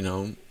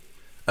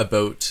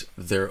 about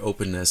their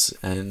openness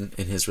and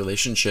in his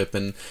relationship,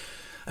 and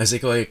I was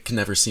like, oh, I could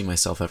never see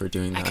myself ever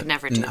doing that.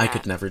 I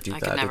could never do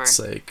that. It's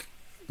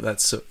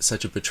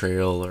such a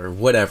betrayal or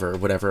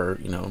whatever,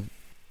 you know.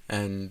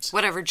 And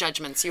whatever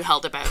judgments you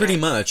held about pretty it.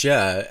 much,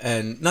 yeah.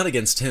 And not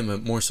against him,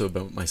 but more so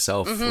about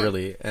myself,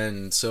 really.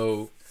 And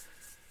so,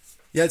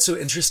 yeah, it's so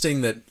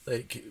interesting that,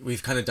 like,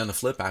 we've kind of done a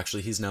flip,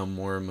 actually. He's now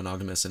more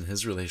monogamous in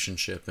his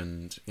relationship,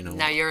 and, you know,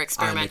 now you're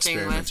experimenting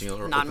with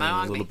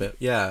non-monogamy a little bit.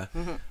 Yeah.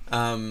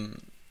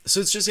 So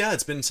it's just, yeah,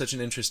 it's been such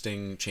an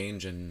interesting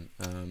change. And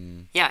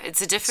yeah,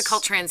 it's a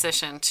difficult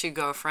transition to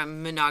go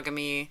from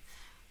monogamy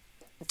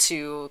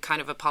to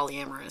kind of a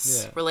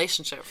polyamorous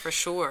relationship, for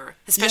sure.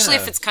 Especially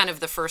if it's kind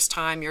of the first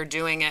time you're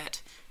doing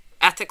it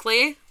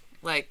ethically,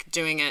 like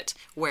doing it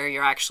where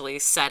you're actually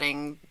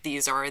setting,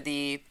 these are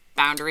the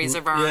boundaries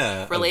of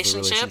our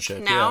relationship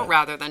now,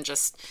 rather than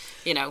just,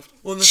 you know,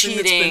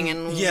 cheating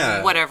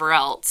and whatever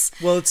else.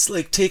 Well, it's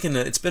like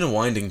it's been a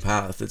winding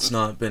path. It's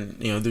not been,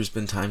 you know, there's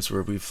been times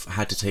where we've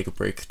had to take a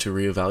break to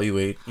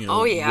reevaluate, you know,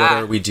 what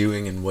are we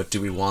doing and what do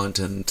we want,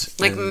 and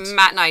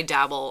Matt and I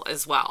dabble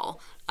as well.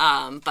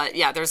 But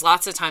yeah, there's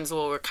lots of times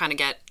where we'll kind of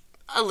get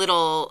a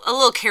little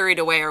carried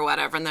away or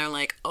whatever, and they're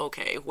like,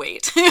 okay,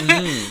 wait.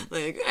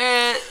 Like,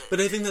 but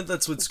I think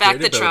that's what's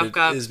great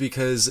about it is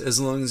because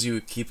as long as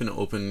you keep an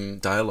open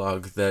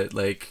dialogue, that,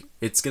 like,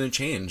 it's going to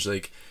change.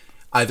 Like,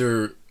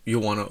 either you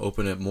want to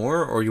open it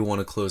more or you want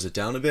to close it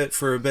down a bit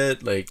for a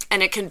bit, like,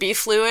 and it can be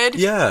fluid.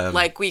 Yeah.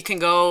 Like, we can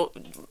go,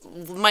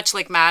 much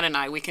like Matt and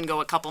I, we can go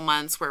a couple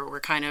months where we're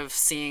kind of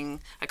seeing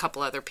a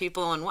couple other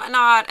people and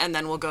whatnot, and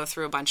then we'll go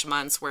through a bunch of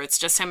months where it's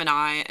just him and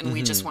I, and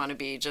we just want to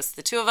be just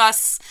the two of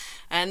us.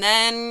 And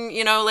then,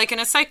 you know, like in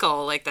a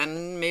cycle, like,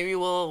 then maybe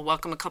we'll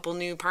welcome a couple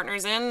new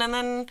partners in, and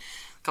then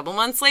a couple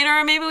months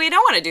later, maybe we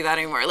don't want to do that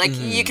anymore. Like,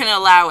 you can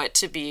allow it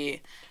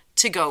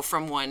to go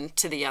from one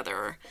to the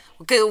other.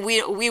 We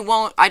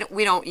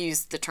don't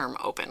use the term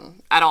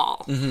open at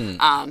all,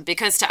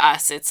 because to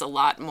us it's a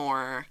lot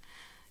more.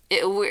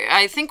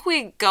 I think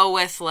we go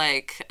with,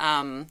 like,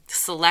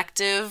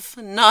 selective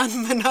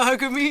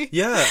non-monogamy.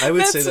 Yeah, I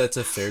would say that's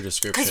a fair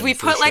description. Because we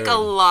put like a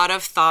lot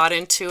of thought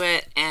into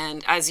it,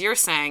 and as you're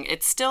saying,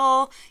 it's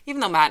still, even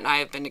though Matt and I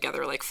have been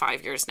together like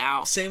 5 years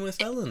now. Same with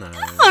Eleanor.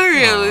 Oh,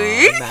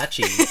 really? Aww,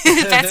 matchy.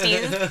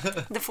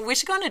 Besties. We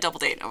should go on a double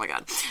date. Oh my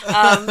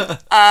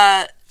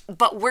god.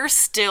 But we're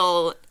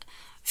still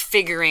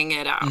figuring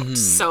it out.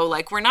 So,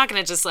 like, we're not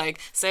gonna just, like,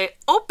 say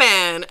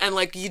open and,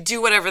 like, you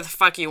do whatever the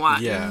fuck you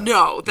want.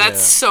 No,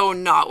 that's so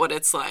not what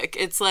it's like.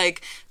 It's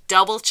like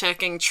double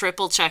checking,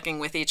 triple checking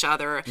with each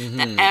other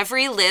that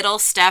every little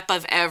step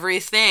of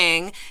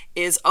everything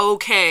is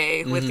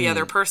okay with the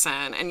other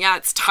person. And yeah,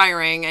 it's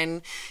tiring,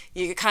 and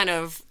you kind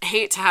of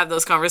hate to have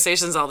those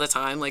conversations all the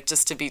time, like,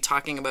 just to be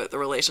talking about the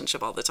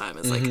relationship all the time.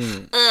 It's like,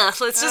 ugh,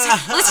 let's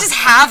just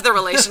have the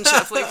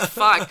relationship, like,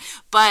 fuck.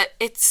 But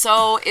it's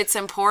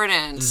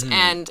important,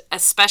 and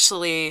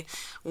especially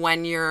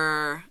when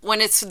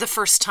it's the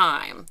first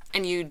time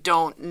and you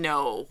don't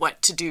know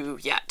what to do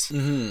yet,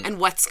 and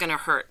what's gonna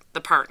hurt the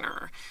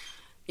partner,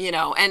 you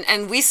know,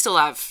 and we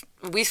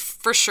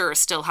for sure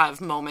still have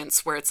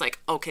moments where it's like,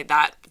 okay,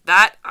 that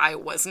I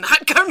was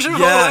not comfortable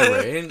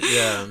with. Right?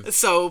 Yeah.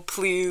 So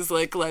please,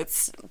 like,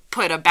 let's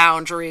put a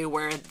boundary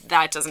where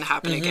that doesn't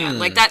happen again.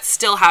 Like, that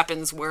still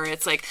happens where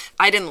it's like,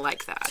 I didn't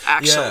like that,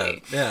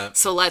 actually. Yeah.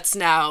 So let's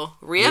now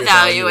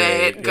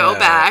reevaluate, go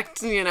back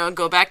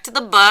to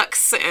the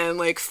books and,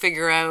 like,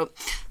 figure out.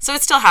 So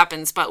it still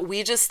happens, but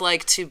we just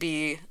like to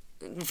be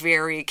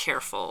very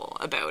careful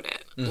about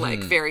it, like,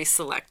 very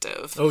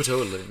selective. Oh,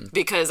 totally.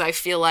 Because I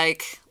feel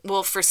like,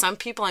 well, for some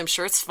people, I'm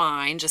sure it's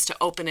fine just to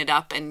open it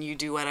up and you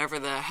do whatever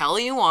the hell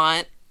you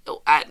want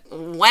at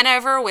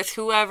whenever with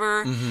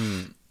whoever,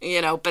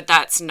 you know, but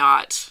that's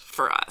not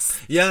for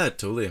us. Yeah,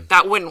 totally.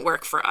 That wouldn't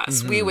work for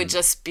us. We would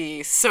just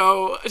be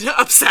so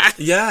upset.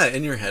 Yeah,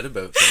 in your head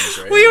about things,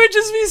 right? We would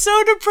just be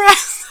so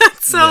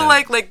depressed. So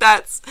like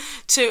that's,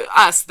 to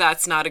us,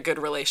 that's not a good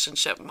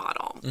relationship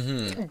model.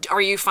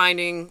 Are you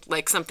finding,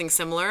 like, something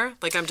similar,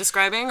 like I'm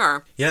describing,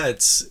 or? Yeah,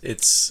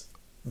 it's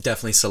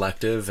definitely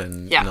selective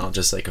and not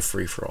just like a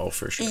free-for-all,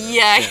 for sure.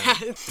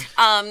 Yeah.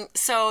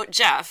 So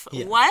Jeff,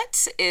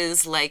 what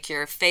is, like,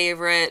 your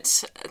favorite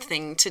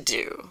thing to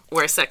do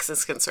where sex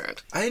is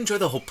concerned? I enjoy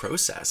the whole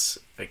process.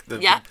 Like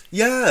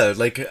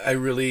like, I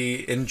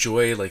really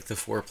enjoy, like, the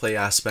foreplay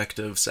aspect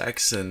of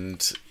sex,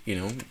 and, you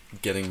know,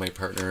 getting my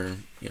partner,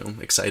 you know,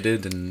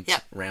 excited and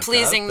ramped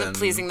up.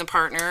 Pleasing the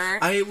partner.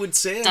 I would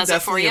say I'm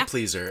definitely a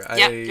pleaser.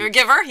 You're a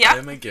giver. Yeah,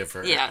 I'm a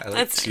giver. Yeah, I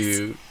like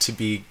to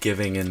be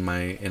giving in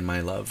my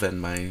love and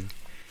my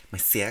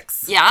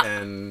sex. Yeah,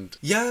 and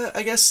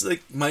I guess,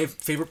 like, my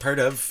favorite part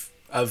of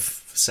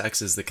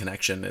sex is the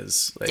connection,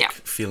 is, like,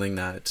 feeling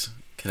that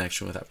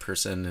connection with that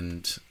person,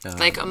 and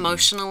like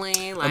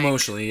emotionally,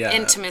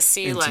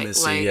 intimacy, like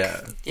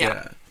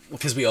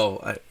because we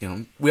all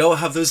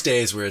have those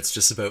days where it's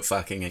just about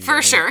fucking and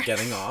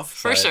getting off,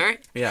 for sure,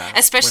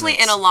 especially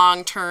in a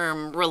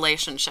long-term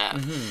relationship.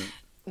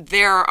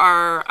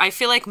 I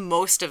feel like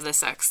most of the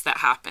sex that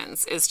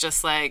happens is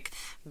just, like,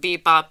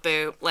 beep, bop,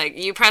 boop. Like,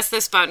 you press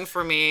this button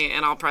for me,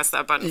 and I'll press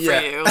that button for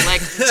Yeah. you.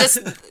 Like, just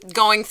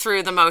going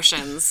through the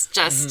motions,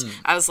 just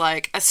as,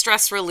 like, a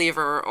stress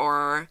reliever,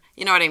 or,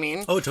 you know what I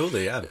mean? Oh,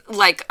 totally, yeah.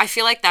 Like, I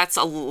feel like that's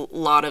a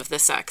lot of the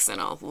sex in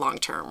a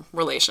long-term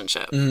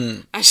relationship.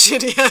 As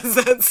shitty as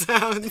that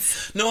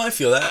sounds. No, I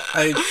feel that.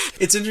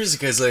 It's interesting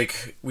because,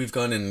 like, we've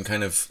gone in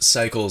kind of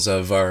cycles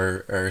of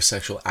our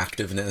sexual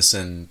activeness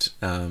and...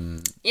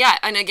 Yeah,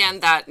 and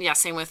again,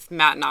 same with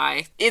Matt and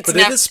I. But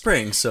it is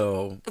spring,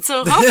 so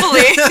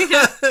hopefully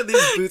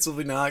these boots will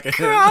be knocking.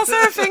 cross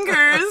our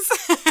fingers.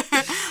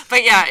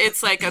 But yeah,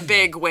 it's like a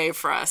big wave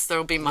for us.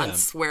 There'll be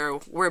months where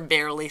we're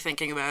barely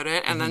thinking about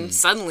it, and then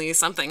suddenly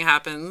something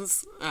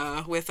happens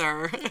with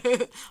our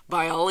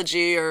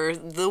biology or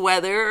the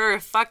weather or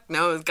fuck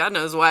knows, God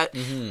knows what.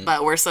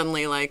 But we're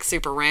suddenly like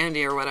super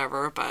randy or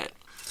whatever. But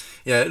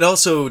yeah, it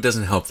also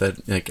doesn't help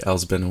that like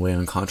El's been away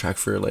on contract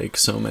for like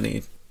so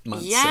many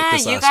months. Yeah, like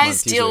this you last guys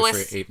month, he's deal away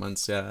with for 8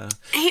 months. Yeah,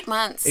 8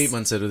 months. 8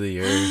 months out of the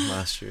year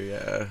last year.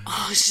 Yeah.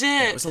 Oh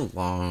shit! It was a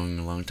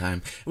long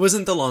time. It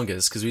wasn't the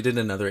longest because we did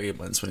another 8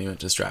 months when he went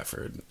to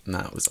Stratford, and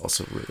that was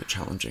also really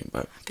challenging.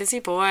 But busy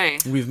boy.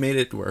 we've made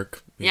it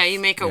work. Yeah, you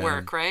make it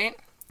work, right?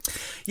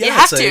 Yeah, you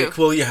have to. Like,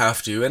 well, you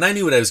have to. And I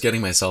knew what I was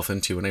getting myself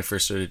into when I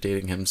first started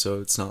dating him,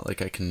 so it's not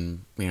like I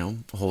can,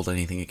 hold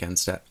anything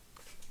against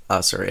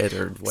us or it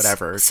or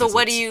whatever. So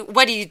what do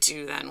you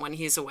do then when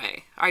he's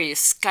away? Are you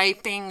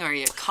Skyping? Are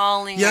you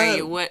calling? Yeah, Are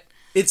you what?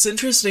 It's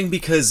interesting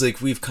because like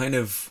we've kind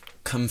of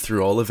come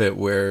through all of it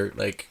where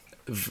like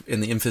in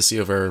the infancy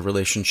of our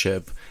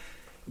relationship,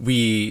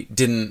 we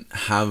didn't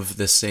have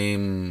the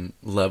same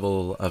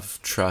level of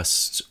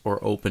trust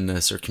or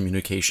openness or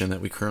communication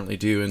that we currently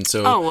do, and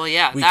so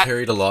we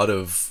carried a lot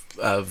of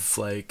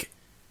like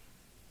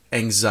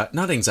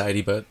not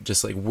anxiety, but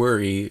just like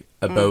worry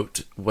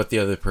about what the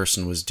other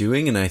person was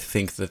doing, and I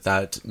think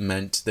that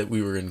meant that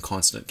we were in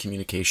constant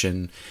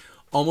communication.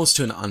 Almost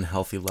to an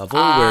unhealthy level,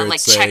 where like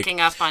it's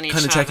checking up on each other.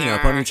 Kind of checking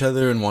up on each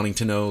other and wanting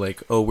to know,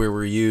 like, oh, where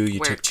were you?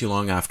 You took too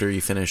long after you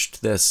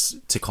finished this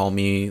to call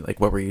me. Like,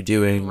 what were you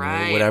doing?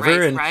 Right, or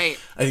whatever. Right.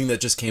 I think that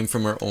just came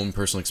from our own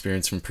personal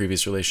experience from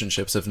previous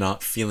relationships of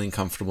not feeling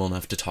comfortable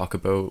enough to talk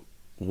about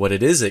what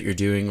it is that you're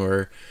doing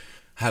or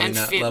having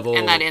that level.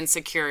 And that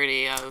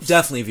insecurity of...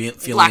 Definitely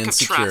feeling lack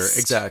insecure. of trust.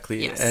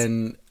 Exactly. Yes.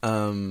 And...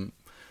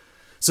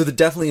 So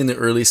definitely in the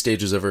early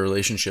stages of our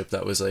relationship,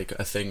 that was like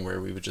a thing where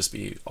we would just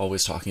be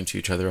always talking to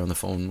each other on the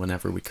phone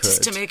whenever we could.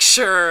 Just to make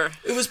sure.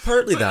 It was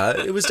partly that.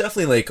 It was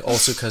definitely like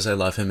also because I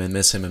love him and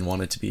miss him and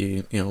wanted to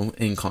be,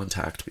 in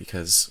contact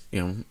because,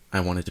 I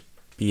wanted to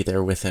be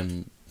there with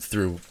him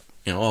through,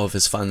 all of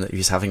his fun that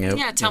he's having out.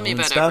 Yeah, tell me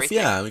about stuff. everything.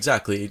 Yeah,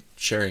 exactly.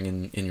 Sharing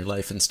in your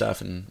life and stuff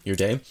and your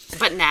day.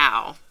 But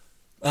now.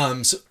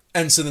 So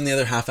then the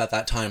other half at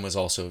that time was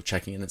also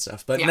checking in and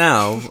stuff. But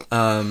now,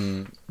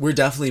 we're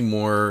definitely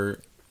more...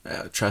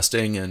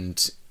 trusting,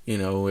 and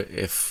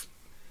if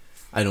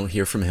I don't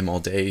hear from him all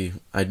day,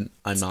 I'm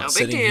not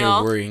sitting here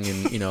worrying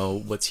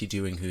and what's he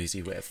doing, who is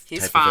he with,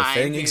 he's type fine. of a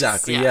thing.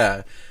 Exactly,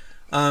 yeah.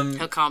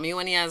 He'll call me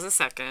when he has a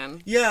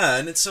second. Yeah,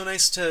 and it's so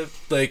nice to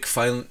like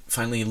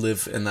finally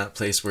live in that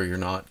place where you're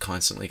not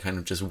constantly kind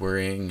of just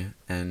worrying,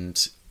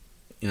 and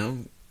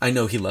I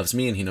know he loves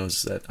me and he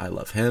knows that I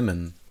love him,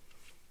 and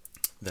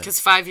because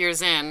 5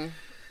 years in.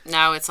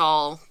 Now it's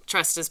all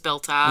trust is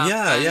built up.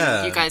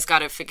 Yeah. You guys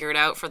got it figured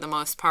out for the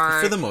most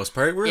part. For the most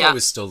part, we're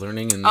always still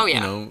learning,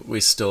 and we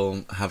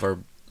still have our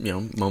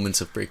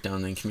moments of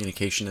breakdown in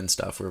communication and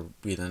stuff where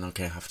we then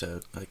have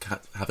to like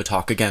have a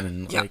talk again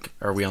and like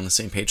are we on the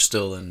same page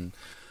still and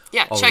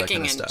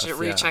checking in,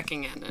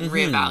 rechecking in, and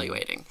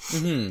reevaluating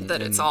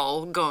that it's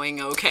all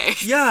going okay.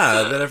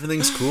 Yeah, that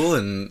everything's cool,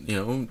 and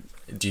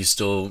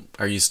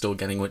are you still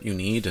getting what you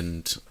need,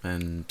 and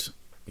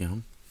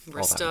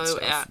we're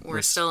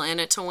still in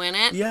it to win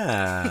it.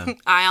 Yeah.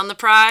 Eye on the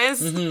prize.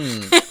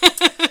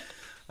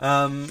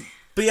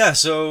 But yeah,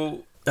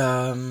 so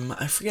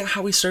I forget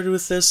how we started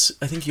with this.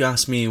 I think you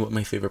asked me what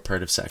my favorite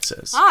part of sex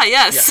is. Ah,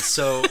 yes. Yeah,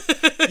 so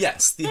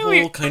yes, the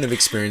whole kind of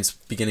experience,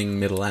 beginning,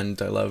 middle,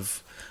 end. I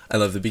love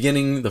the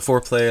beginning, the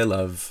foreplay. I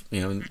love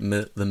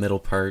the middle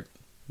part,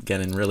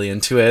 getting really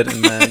into it,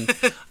 and then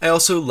I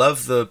also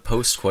love the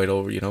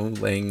post-coital,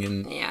 laying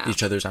in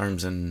each other's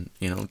arms and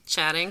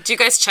chatting. Do you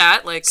guys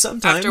chat like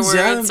sometimes?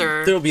 Afterwards,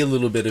 or there'll be a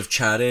little bit of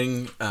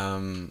chatting.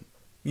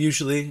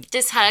 Usually,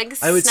 just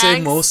hugs. I would snags?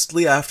 say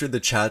mostly after the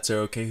chats are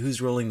okay. Who's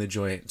rolling the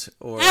joint,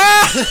 or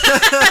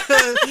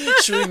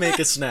should we make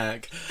a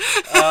snack?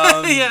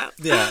 Yeah.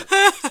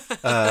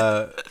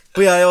 But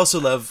yeah, I also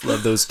love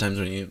those times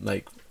when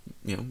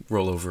you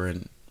roll over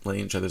and lay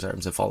in each other's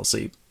arms and fall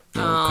asleep.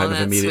 Kind of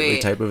immediately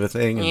sweet. Type of a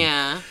thing. And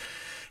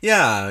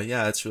yeah,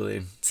 it's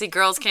really... See,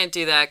 girls can't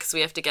do that because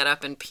we have to get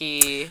up and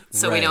pee,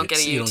 so we don't get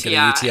a UTI. You don't get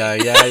a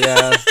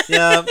UTI,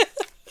 yeah.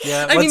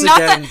 I mean,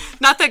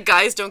 not that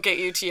guys don't get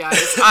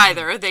UTIs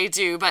either. They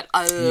do, but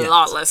a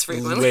lot less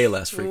frequently. Way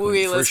less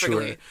frequently, for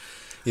sure.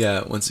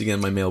 Yeah, once again,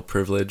 my male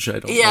privilege. I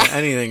don't know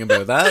anything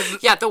about that.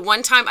 Yeah, the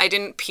one time I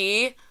didn't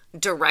pee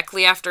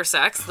directly after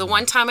sex. The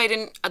one time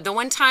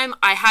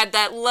I had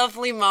that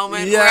lovely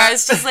moment where I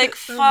was just like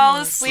fall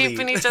asleep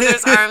in each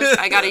other's arms.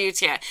 I got a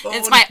UTI.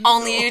 It's my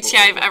only UTI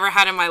I've ever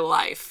had in my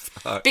life.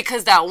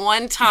 Because that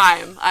one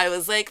time I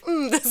was like,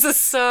 this is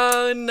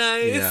so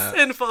nice,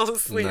 and fall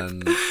asleep.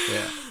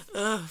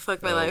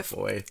 Fuck my life.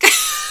 Boy.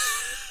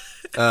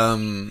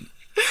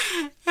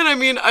 And I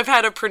mean, I've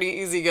had a pretty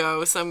easy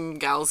go. Some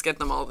gals get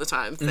them all the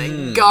time.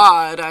 Thank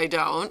God I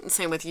don't.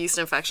 Same with yeast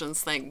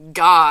infections. Thank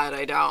God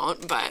I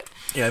don't. But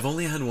yeah, I've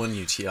only had one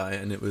UTI,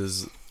 and it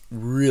was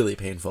really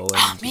painful.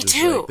 And me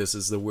too. Like, this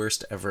is the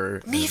worst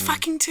ever. Me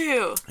fucking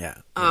too. Yeah.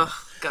 Oh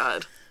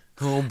God.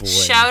 Oh boy.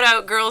 Shout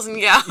out girls and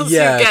gals who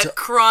get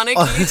chronic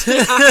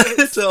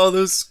UTIs. To all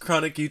those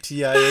chronic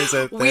UTIs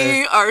out there.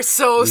 We are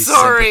so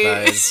sorry.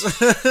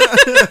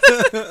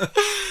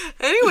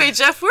 Anyway,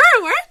 Jeff, we're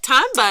at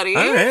time, buddy.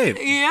 All right.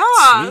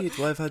 Yeah. Sweet.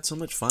 Well, I've had so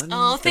much fun.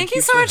 Oh, thank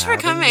you so much for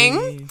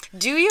coming.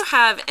 Do you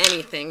have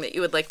anything that you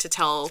would like to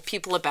tell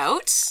people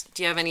about?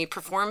 Do you have any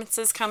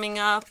performances coming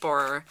up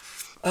or...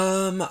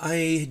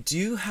 I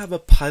do have a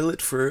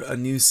pilot for a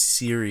new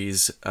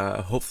series,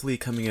 hopefully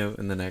coming out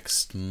in the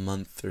next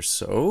month or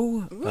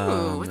so.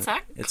 Ooh, what's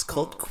that? It's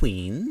called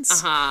Queens.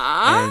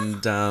 Uh-huh.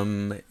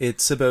 And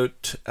it's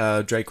about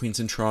drag queens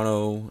in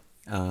Toronto.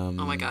 Oh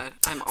my God,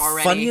 I'm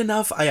already... Funny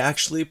enough, I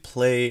actually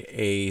play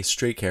a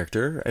straight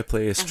character. I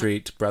play a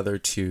straight brother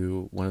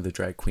to one of the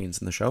drag queens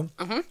in the show.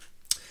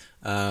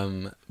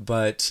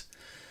 But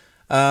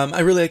I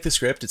really like the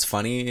script. It's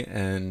funny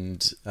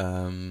and...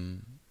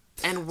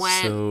 And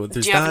when, so do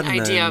you have an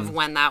idea of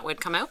when that would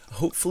come out?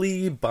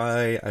 Hopefully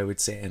by, I would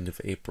say, end of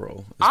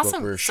April. Is awesome.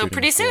 What we're so shooting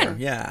pretty for. soon.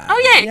 Yeah. Oh,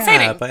 yay.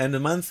 Exciting. Yeah, by end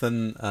of month.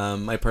 And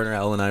my partner,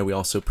 Elle, and I, we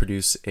also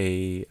produce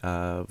a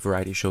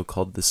variety show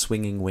called The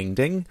Swinging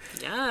Wingding.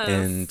 Yes.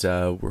 And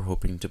we're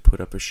hoping to put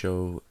up a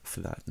show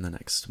for that in the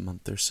next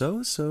month or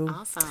so. So,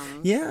 awesome.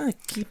 Yeah,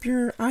 keep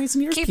your eyes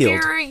and ears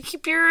peeled.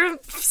 Keep your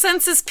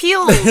senses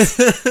peeled.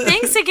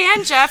 Thanks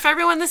again, Jeff.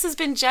 Everyone, this has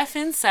been Jeff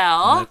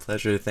Insell. My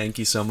pleasure. Thank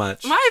you so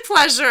much. My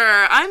pleasure.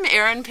 I'm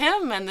Erin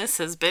Pym, and this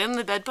has been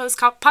the Bedpost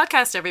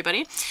Podcast,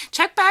 everybody.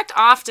 Check back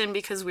often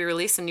because we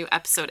release a new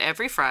episode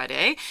every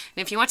Friday. And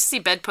if you want to see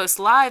Bedpost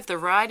live, the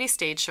variety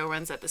stage show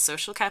runs at the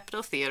Social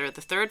Capital Theatre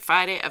the third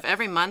Friday of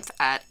every month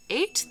at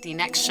 8. The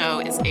next show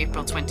is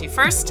April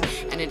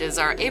 21st, and it is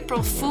our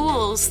April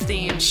Fool's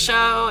themed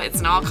show.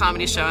 It's an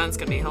all-comedy show, and it's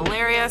going to be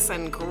hilarious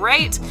and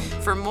great.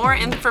 For more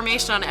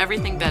information on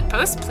everything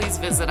Bedpost, please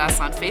visit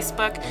us on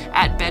Facebook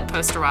at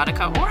Bedpost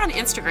Erotica or on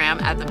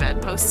Instagram at The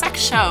Bedpost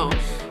Sex Show.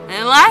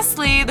 And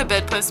lastly, the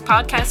Bedpost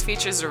Podcast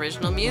features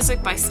original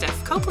music by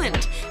Steph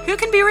Copeland, who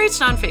can be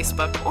reached on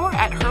Facebook or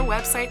at her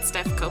website,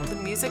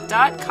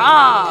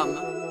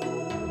 stephcopelandmusic.com.